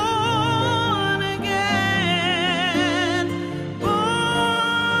born again,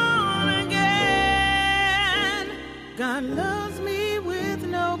 born again. God loves me with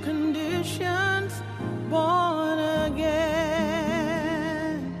no conditions, born again.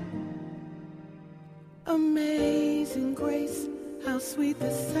 Amazing grace, how sweet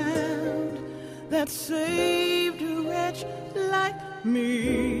the sound that saved a wretch like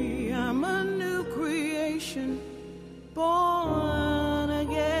me. I'm a new creation, born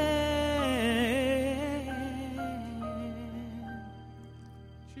again.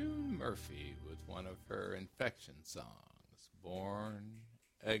 June Murphy with one of her infection songs, Born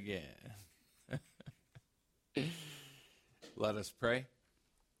Again. Let us pray.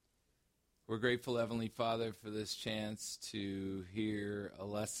 We're grateful, Heavenly Father, for this chance to hear a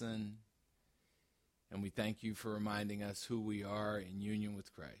lesson, and we thank you for reminding us who we are in union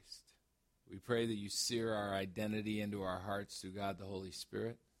with Christ. We pray that you sear our identity into our hearts through God the Holy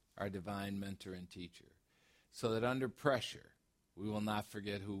Spirit, our divine mentor and teacher, so that under pressure we will not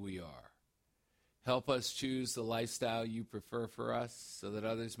forget who we are. Help us choose the lifestyle you prefer for us, so that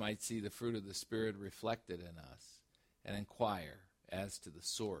others might see the fruit of the Spirit reflected in us and inquire as to the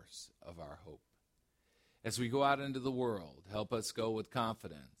source of our hope. As we go out into the world, help us go with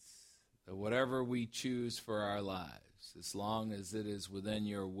confidence that whatever we choose for our lives, as long as it is within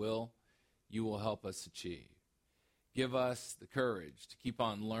your will, you will help us achieve. Give us the courage to keep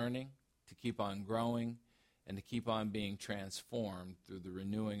on learning, to keep on growing, and to keep on being transformed through the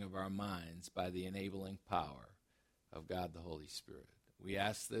renewing of our minds by the enabling power of God the Holy Spirit. We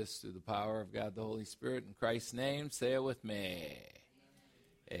ask this through the power of God the Holy Spirit. In Christ's name, say it with me.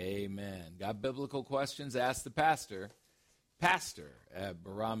 Amen. Got biblical questions? Ask the pastor at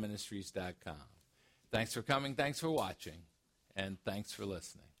baramministries.com. Thanks for coming, thanks for watching, and thanks for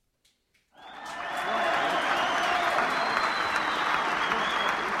listening.